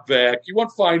shop vac. You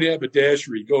want fine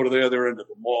haberdashery, go to the other end of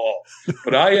the mall.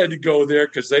 But I had to go there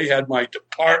because they had my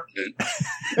department.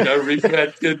 And every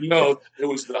fat kid knows it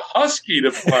was the husky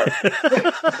department.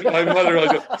 My mother would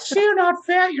go, see, you're not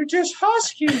fat, you're just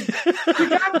husky. You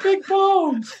got big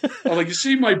bones. I'm like, you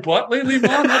see my butt lately,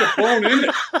 Mom? Had a bone in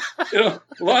it.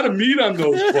 A lot of meat on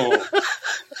those bones.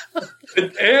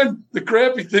 And the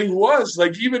crappy thing was,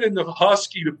 even in the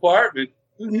husky department,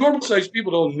 normal-sized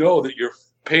people don't know that your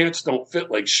pants don't fit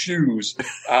like shoes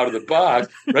out of the box,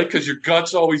 right? Because your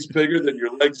gut's always bigger than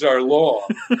your legs are long.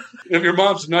 If your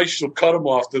mom's nice, she'll cut them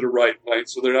off to the right length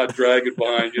so they're not dragging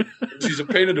behind you. If she's a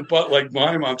pain in the butt like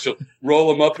my mom, she'll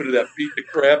roll them up into that beat the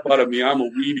crap out of me. I'm a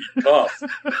weenie cuff.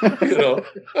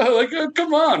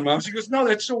 Come on, Mom. She goes, no,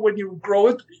 that's so when you grow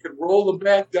into it, you can roll them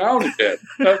back down again.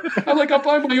 I'm like, I'll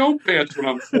buy my own pants when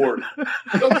I'm 40.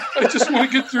 I just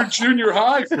want to get through junior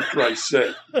high, for Christ's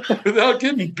sake, without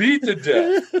getting beat to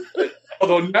death.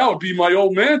 Although now it'd be my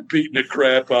old man beating the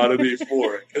crap out of me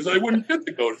for it because I wouldn't get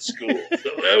to go to school. So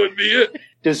that would be it.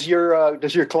 Does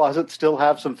your closet still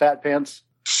have some fat pants?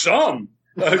 Some.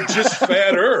 Just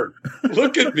fatter.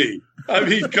 Look at me. I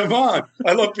mean, come on.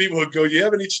 I love people who go, you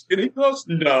have any skinny clothes?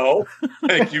 No.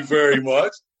 Thank you very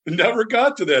much. Never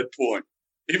got to that point.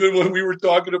 Even when we were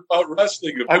talking about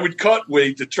wrestling, I would cut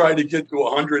weight to try to get to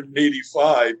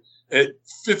 185. at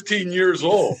 15 years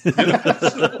old. You know?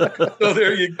 So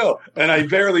there you go. And I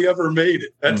barely ever made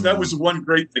it. That was the one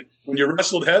great thing. When you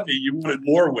wrestled heavy, you wanted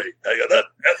more weight. I go,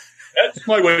 that's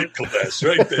my weight class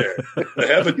right there. I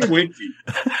have a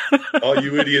Twinkie. All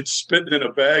you idiots spitting in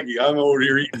a baggie. I'm over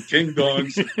here eating King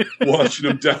Dongs, washing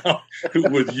them down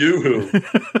with Yoo-Hoo.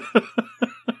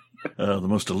 The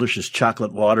most delicious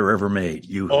chocolate water ever made.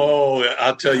 Yoo-Hoo. Oh,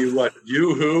 I'll tell you what.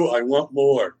 Yoo-Hoo, I want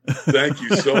more. Thank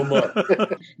you so much.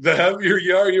 The heavier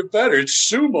you are, you're better. It's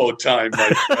sumo time, my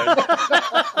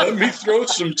friend. Let me throw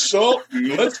some salt and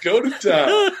let's go to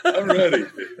town. I'm ready.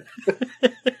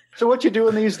 So what you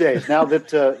doing these days now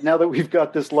that we've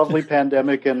got this lovely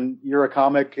pandemic and you're a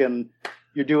comic and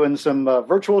you're doing some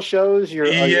virtual shows?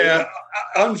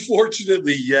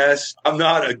 Unfortunately, yes. I'm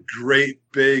not a great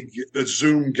big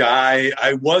Zoom guy.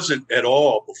 I wasn't at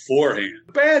all beforehand.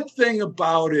 The bad thing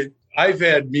about it, I've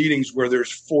had meetings where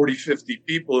there's 40, 50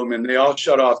 people and they all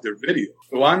shut off their video.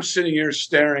 So I'm sitting here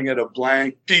staring at a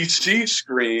blank PC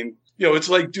screen. You know, it's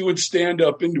like doing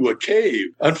stand-up into a cave.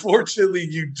 Unfortunately,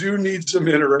 you do need some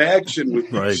interaction with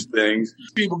these things.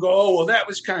 People go, oh, well, that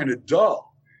was kind of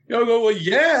dull. You know, I go, well,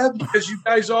 yeah, because you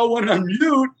guys all went on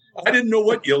mute. I didn't know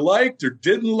what you liked or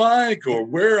didn't like or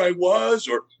where I was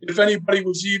or if anybody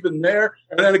was even there.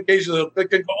 And then occasionally they'll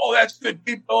think, oh, that's good.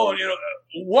 Keep going. You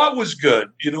know, what was good?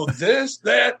 You know, this,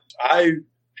 that. I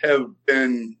have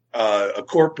been a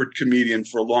corporate comedian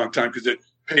for a long time because it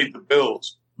paid the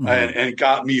bills. And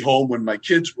got me home when my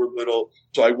kids were little.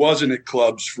 So I wasn't at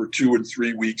clubs for 2 and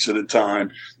 3 weeks at a time.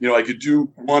 You know, I could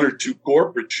do 1 or 2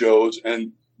 corporate shows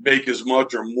and make as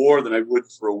much or more than I would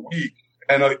for a week.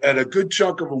 And a good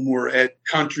chunk of them were at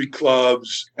country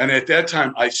clubs. And at that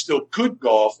time, I still could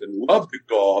golf and loved to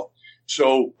golf.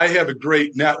 So I have a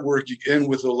great networking in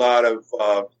with a lot of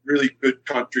really good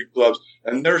country clubs.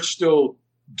 And they're still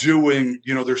doing,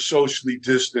 you know, their socially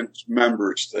distanced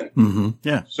members thing. Mm-hmm.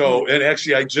 Yeah. So, and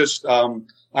actually, I just, I'm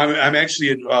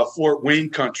actually at Fort Wayne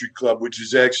Country Club, which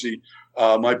is actually,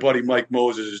 my buddy Mike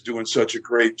Moses is doing such a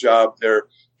great job there,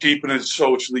 keeping it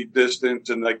socially distant.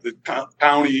 And like the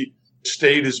county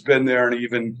state has been there and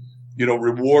even, you know,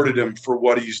 rewarded him for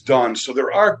what he's done. So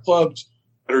there are clubs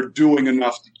that are doing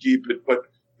enough to keep it, but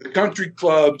the country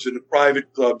clubs and the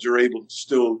private clubs are able to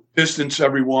still distance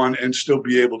everyone and still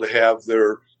be able to have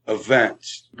their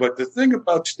events. But the thing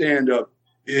about stand-up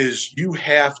is you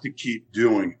have to keep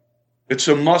doing it. It's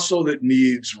a muscle that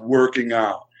needs working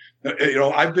out. You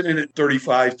know, I've been in it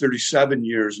 35, 37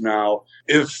 years now.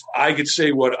 If I could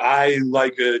say what I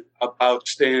like about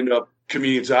stand-up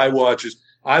comedians I watch is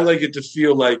I like it to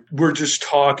feel like we're just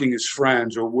talking as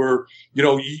friends, or we're, you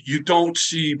know, you don't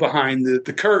see behind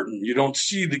the curtain. You don't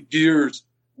see the gears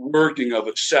working of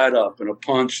a setup and a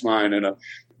punchline.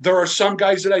 There are some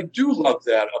guys that I do love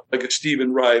that, like a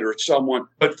Stephen Wright or someone.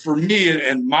 But for me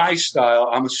and my style,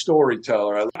 I'm a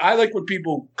storyteller. I like when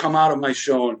people come out of my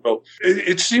show and go,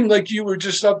 it seemed like you were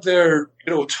just up there,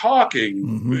 you know, talking.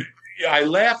 Mm-hmm. I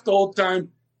laughed the whole time,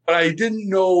 but I didn't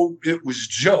know it was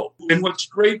joke. And what's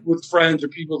great with friends or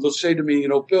people, they'll say to me, you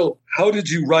know, Bill, how did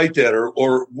you write that?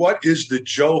 Or what is the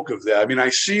joke of that? I mean, I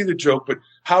see the joke, but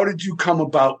how did you come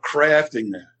about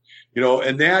crafting that? You know,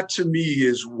 and that to me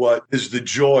is what is the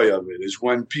joy of it, is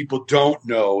when people don't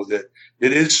know that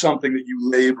it is something that you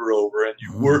labor over and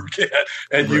you work at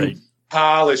and you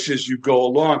polish as you go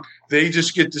along. They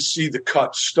just get to see the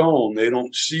cut stone. They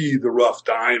don't see the rough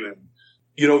diamond.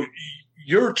 You know,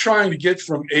 you're trying to get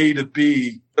from A to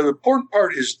B. The important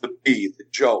part is the B, the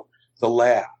joke, the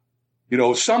laugh. You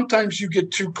know, sometimes you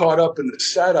get too caught up in the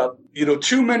setup. You know,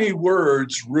 too many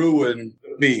words ruin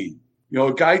me. You know,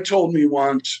 a guy told me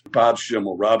once, Robert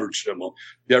Schimmel,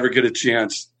 if you ever get a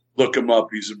chance, look him up.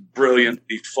 He's a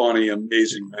brilliantly funny,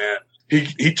 amazing man.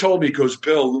 He told me, he goes,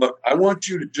 Bill, look, I want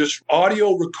you to just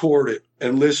audio record it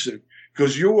and listen,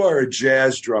 because you are a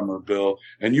jazz drummer, Bill,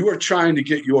 and you are trying to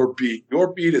get your beat.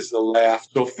 Your beat is the laugh.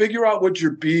 So figure out what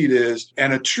your beat is,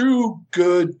 and a true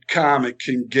good comic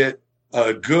can get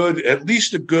at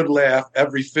least a good laugh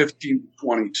every 15 to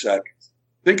 20 seconds.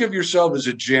 Think of yourself as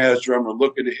a jazz drummer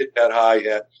looking to hit that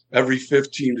hi-hat every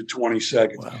 15 to 20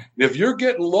 seconds. Wow. If you're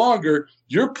getting longer,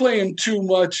 you're playing too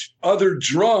much other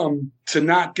drum to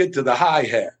not get to the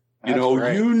hi-hat. You know,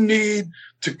 right. You need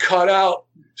to cut out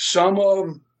some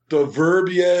of the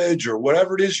verbiage or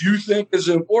whatever it is you think is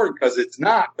important, because it's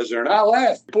not, because they're not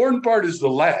laughing. The important part is the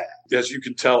laugh. As you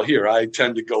can tell here, I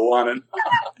tend to go on and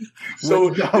on.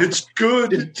 So it's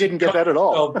good. It didn't get that at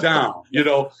all. Down, you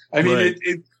know, I mean, right.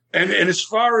 And as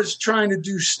far as trying to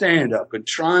do stand-up and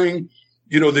trying,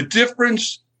 you know, the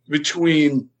difference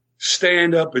between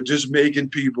stand-up and just making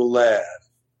people laugh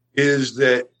is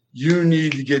that you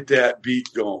need to get that beat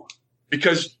going.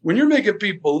 Because when you're making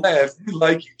people laugh, you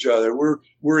like each other.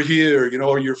 We're here,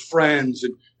 or you're friends,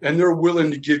 and they're willing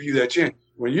to give you that chance.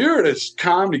 When you're at a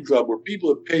comedy club where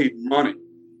people have paid money,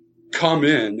 come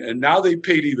in, and now they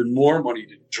paid even more money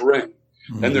to drink,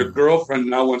 and their girlfriend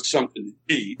now wants something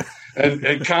to eat,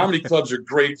 and comedy clubs are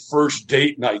great first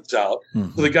date nights out.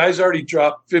 So the guy's already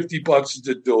dropped $50 at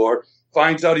the door,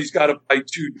 finds out he's got to buy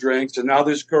 2 drinks, and now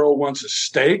this girl wants a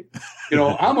steak.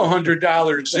 I'm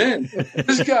 $100 in.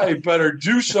 This guy better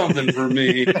do something for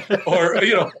me, or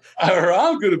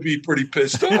I'm going to be pretty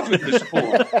pissed off at this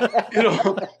point.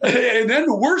 And then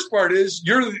the worst part is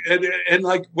and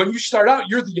like when you start out,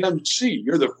 you're the MC,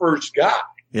 you're the first guy.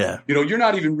 Yeah. You're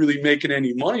not even really making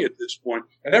any money at this point,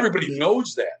 and everybody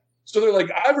knows that. So they're like,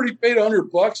 I've already paid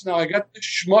 $100. Now I got this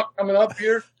schmuck coming up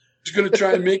here. He's going to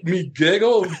try and make me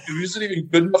giggle. Who isn't even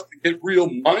good enough to get real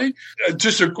money.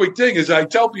 Just a quick thing is I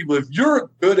tell people, if you're a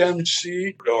good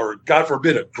MC or, God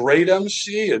forbid, a great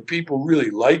MC and people really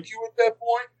like you at that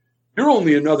point, you're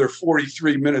only another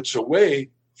 43 minutes away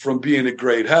from being a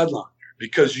great headliner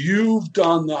because you've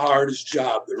done the hardest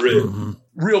job there is.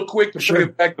 Real quick, to bring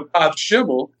it back to Bob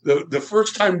Schimmel, the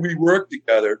first time we worked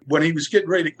together, when he was getting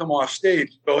ready to come off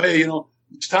stage, he'd go, hey,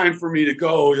 it's time for me to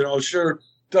go. Sure.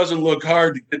 Doesn't look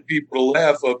hard to get people to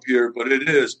laugh up here, but it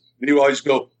is. And you always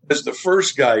go, as the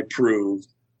first guy proved,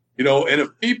 and if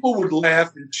people would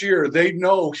laugh and cheer, they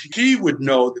know he would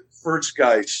know that the first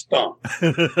guy stunk.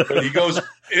 But he goes,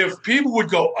 if people would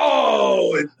go,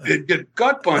 oh, and get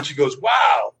gut punch, he goes,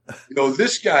 wow,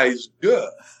 this guy's good.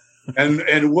 And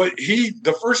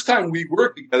the first time we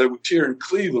worked together was here in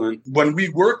Cleveland. When we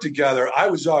worked together, I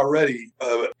was already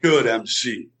a good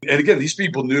MC. And again, these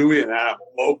people knew me and I'm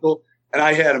local. And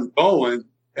I had him going.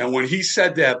 And when he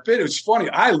said that bit, it was funny.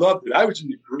 I loved it. I was in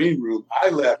the green room. I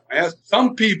laughed my ass.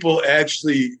 Some people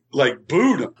actually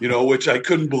booed him, which I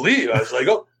couldn't believe. I was like,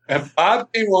 oh. And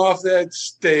Bob came off that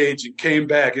stage and came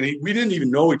back. And we didn't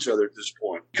even know each other at this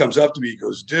point. He comes up to me. He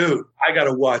goes, dude, I got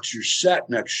to watch your set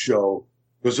next show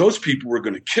because those people were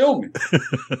going to kill me.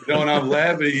 And I'm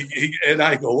laughing. And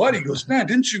I go, what? He goes, man,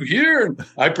 didn't you hear? And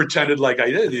I pretended like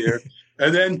I did hear.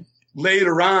 And then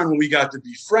later on, when we got to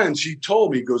be friends, he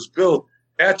told me, he goes, Bill,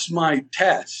 that's my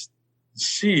test.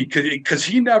 See, because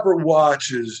he never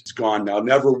watches, it's gone now,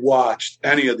 never watched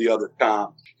any of the other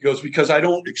comics. He goes, because I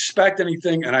don't expect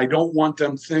anything and I don't want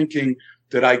them thinking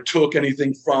that I took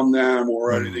anything from them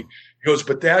or anything. He goes,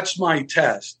 but that's my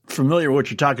test. Familiar with what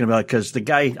you're talking about because the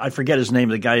guy, I forget his name,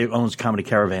 the guy who owns Comedy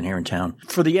Caravan here in town.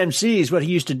 For the MCs, what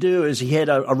he used to do is he had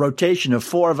a rotation of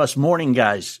 4 of us morning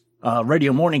guys.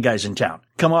 Radio morning guys in town.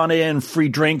 Come on in, free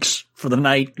drinks for the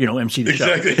night, MC the show.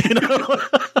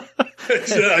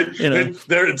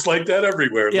 It's like that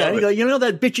everywhere. Yeah, you go,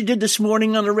 that bit you did this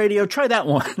morning on the radio, try that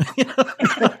one.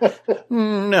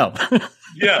 No.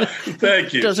 Yeah,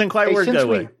 thank you. Doesn't quite work that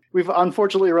way. We've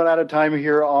unfortunately run out of time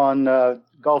here on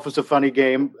Golf is a Funny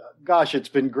Game. Gosh, it's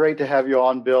been great to have you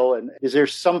on, Bill. And is there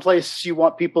someplace you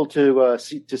want people to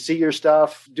see your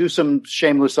stuff? Do some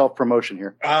shameless self-promotion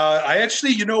here. I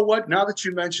actually, you know what? Now that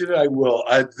you mention it, I will.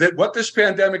 What this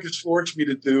pandemic has forced me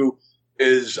to do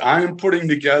is I'm putting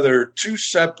together 2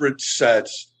 separate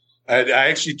sets. I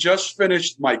actually just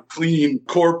finished my clean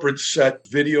corporate set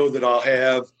video that I'll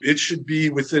have. It should be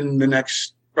within the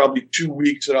next probably 2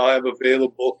 weeks that I'll have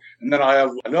available. And then I have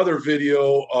another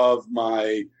video of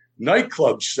my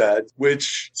nightclub set,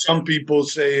 which some people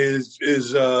say is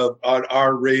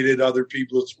R-rated. Other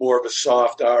people, it's more of a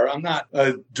soft R. I'm not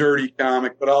a dirty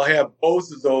comic, but I'll have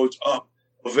both of those up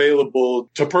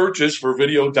available to purchase for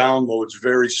video downloads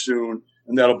very soon.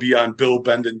 And that'll be on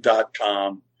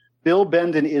BillBenden.com. Bill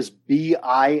Benden is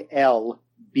BILBENDEN.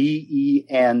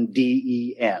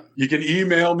 You can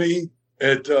email me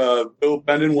at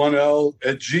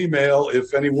BillBenden1L@gmail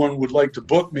if anyone would like to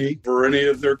book me for any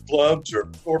of their clubs or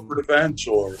corporate events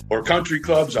or country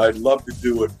clubs. I'd love to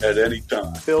do it at any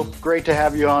time. Bill, great to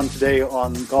have you on today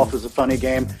on Golf is a Funny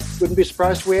Game. Wouldn't be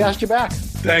surprised if we asked you back.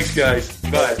 Thanks, guys.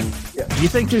 Bye. Yeah. Do you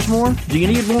think there's more? Do you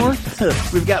need more?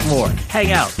 We've got more.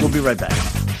 Hang out. We'll be right back.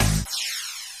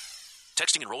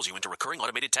 Texting enrolls you into recurring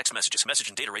automated text messages. Message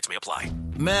and data rates may apply.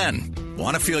 Men,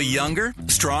 want to feel younger,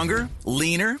 stronger,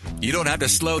 leaner? You don't have to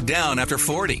slow down after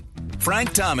 40.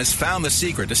 Frank Thomas found the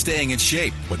secret to staying in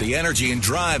shape with the energy and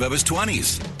drive of his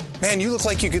 20s. Man, you look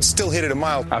like you could still hit it a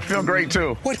mile. I feel great,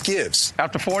 too. What gives?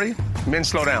 After 40, men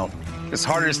slow down. It's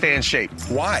harder to stay in shape.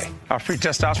 Why? Our free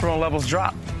testosterone levels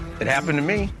drop. It happened to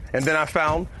me. And then I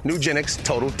found Nugenix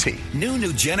Total T. New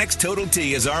Nugenix Total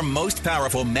T is our most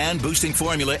powerful man-boosting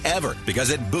formula ever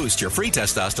because it boosts your free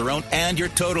testosterone and your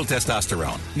total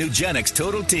testosterone. Nugenix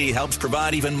Total T helps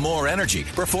provide even more energy,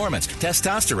 performance,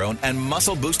 testosterone, and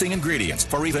muscle-boosting ingredients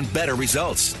for even better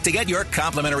results. To get your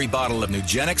complimentary bottle of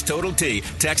Nugenix Total T,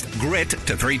 text GRIT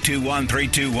to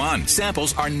 321321.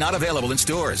 Samples are not available in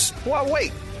stores. Well,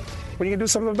 wait. When you can do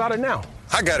something about it now?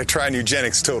 I gotta try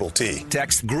Nugenix Total T.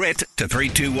 Text GRIT to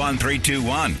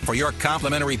 321321 for your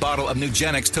complimentary bottle of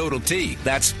Nugenix Total T.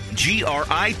 That's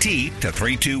GRIT to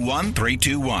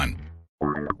 321321.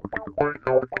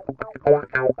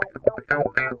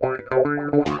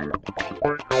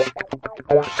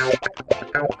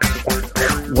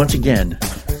 Once again,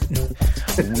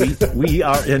 we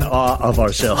are in awe of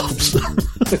ourselves.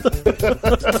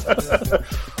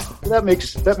 That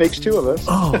makes two of us.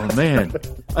 Oh, man.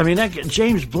 I mean,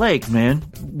 James Blake, man,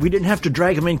 we didn't have to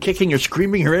drag him in kicking or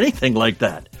screaming or anything like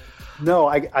that. No,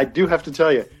 I do have to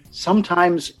tell you,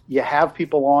 sometimes you have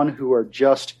people on who are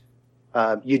just,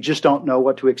 you just don't know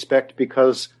what to expect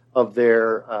because of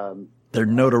their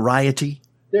notoriety.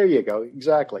 There you go.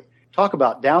 Exactly. Talk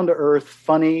about down to earth,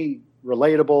 funny,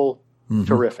 relatable,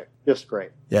 terrific. Just great.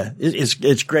 Yeah,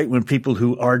 it's great when people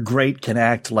who are great can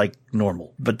act like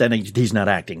normal, but then he's not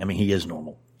acting. I mean, he is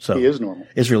normal. So he is normal.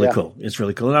 It's really cool. It's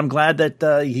really cool. And I'm glad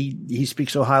that he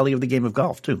speaks so highly of the game of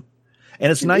golf, too.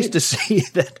 And it's nice to see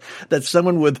that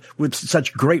someone with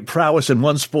such great prowess in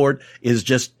one sport is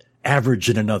just average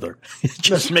in another. It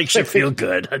just makes you feel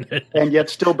good. And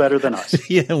yet still better than us.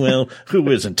 Yeah, well,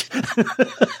 who isn't?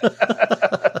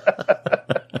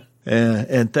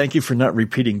 And thank you for not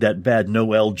repeating that bad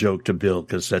Noel joke to Bill,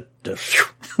 because that...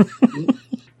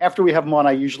 After we have them on,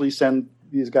 I usually send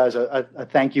these guys a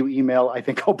thank you email. I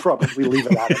think I'll probably leave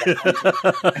it out of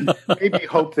that. And maybe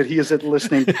hope that he isn't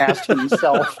listening past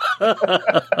himself.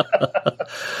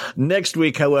 Next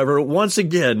week, however, once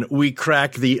again, we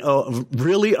crack the,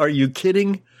 really, are you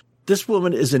kidding? This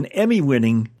woman is an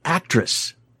Emmy-winning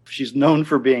actress. She's known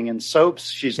for being in soaps.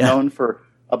 She's known for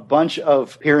a bunch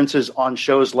of appearances on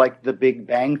shows like The Big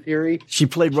Bang Theory. She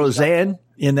played Roseanne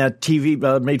in that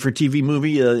TV made-for-TV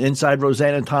movie, Inside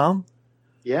Roseanne and Tom.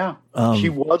 Yeah, she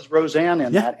was Roseanne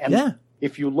in that. And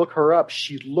if you look her up,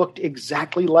 she looked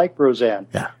exactly like Roseanne.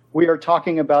 Yeah. We are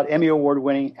talking about Emmy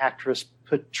Award-winning actress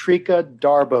Patrika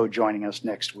Darbo joining us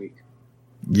next week.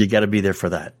 You got to be there for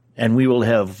that. And we will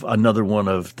have another one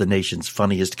of the nation's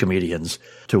funniest comedians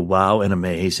to wow and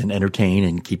amaze and entertain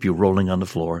and keep you rolling on the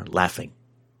floor laughing.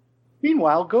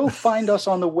 Meanwhile, go find us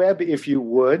on the web, if you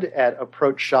would, at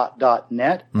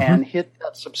approachshot.net and hit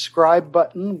that subscribe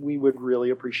button. We would really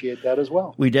appreciate that as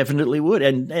well. We definitely would.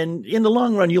 And in the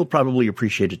long run, you'll probably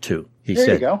appreciate it too, he said.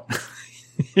 There you go.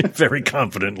 Very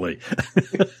confidently.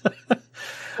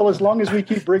 Well, as long as we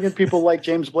keep bringing people like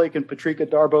James Blake and Patrika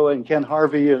Darbo and Ken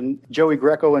Harvey and Joey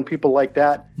Greco and people like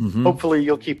that, hopefully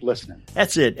you'll keep listening.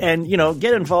 That's it. And,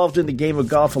 get involved in the game of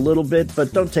golf a little bit,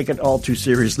 but don't take it all too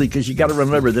seriously, because you got to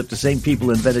remember that the same people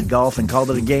invented golf and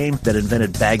called it a game that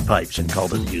invented bagpipes and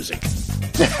called it music.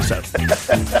 So,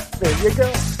 there you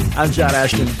go. I'm John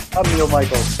Ashton. I'm Neil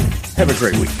Michaels. Have a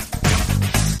great week.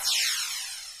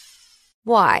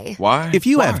 Why? If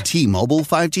you have T-Mobile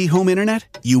 5G home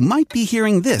internet, you might be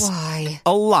hearing this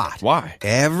a lot. Why?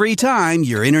 Every time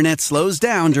your internet slows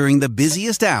down during the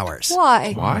busiest hours.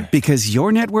 Why? Because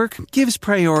your network gives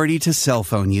priority to cell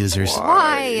phone users.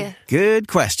 Why? Good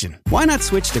question. Why not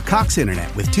switch to Cox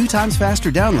Internet with 2 times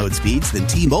faster download speeds than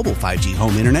T-Mobile 5G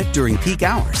home internet during peak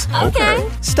hours? Okay.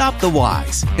 Stop the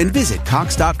whys and visit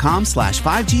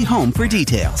cox.com/5G home for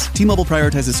details. T-Mobile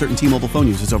prioritizes certain T-Mobile phone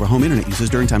users over home internet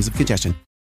users during times of congestion.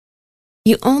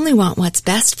 You only want what's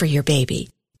best for your baby.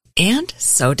 And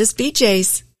so does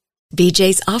BJ's.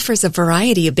 BJ's offers a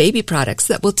variety of baby products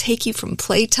that will take you from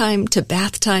playtime to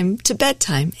bath time to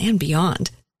bedtime and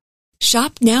beyond.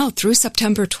 Shop now through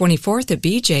September 24th at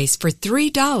BJ's for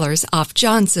 $3 off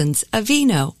Johnson's,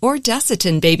 Aveeno, or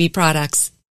Desitin baby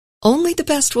products. Only the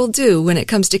best will do when it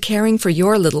comes to caring for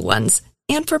your little ones,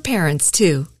 and for parents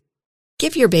too.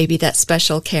 Give your baby that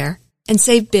special care and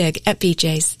save big at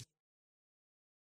BJ's.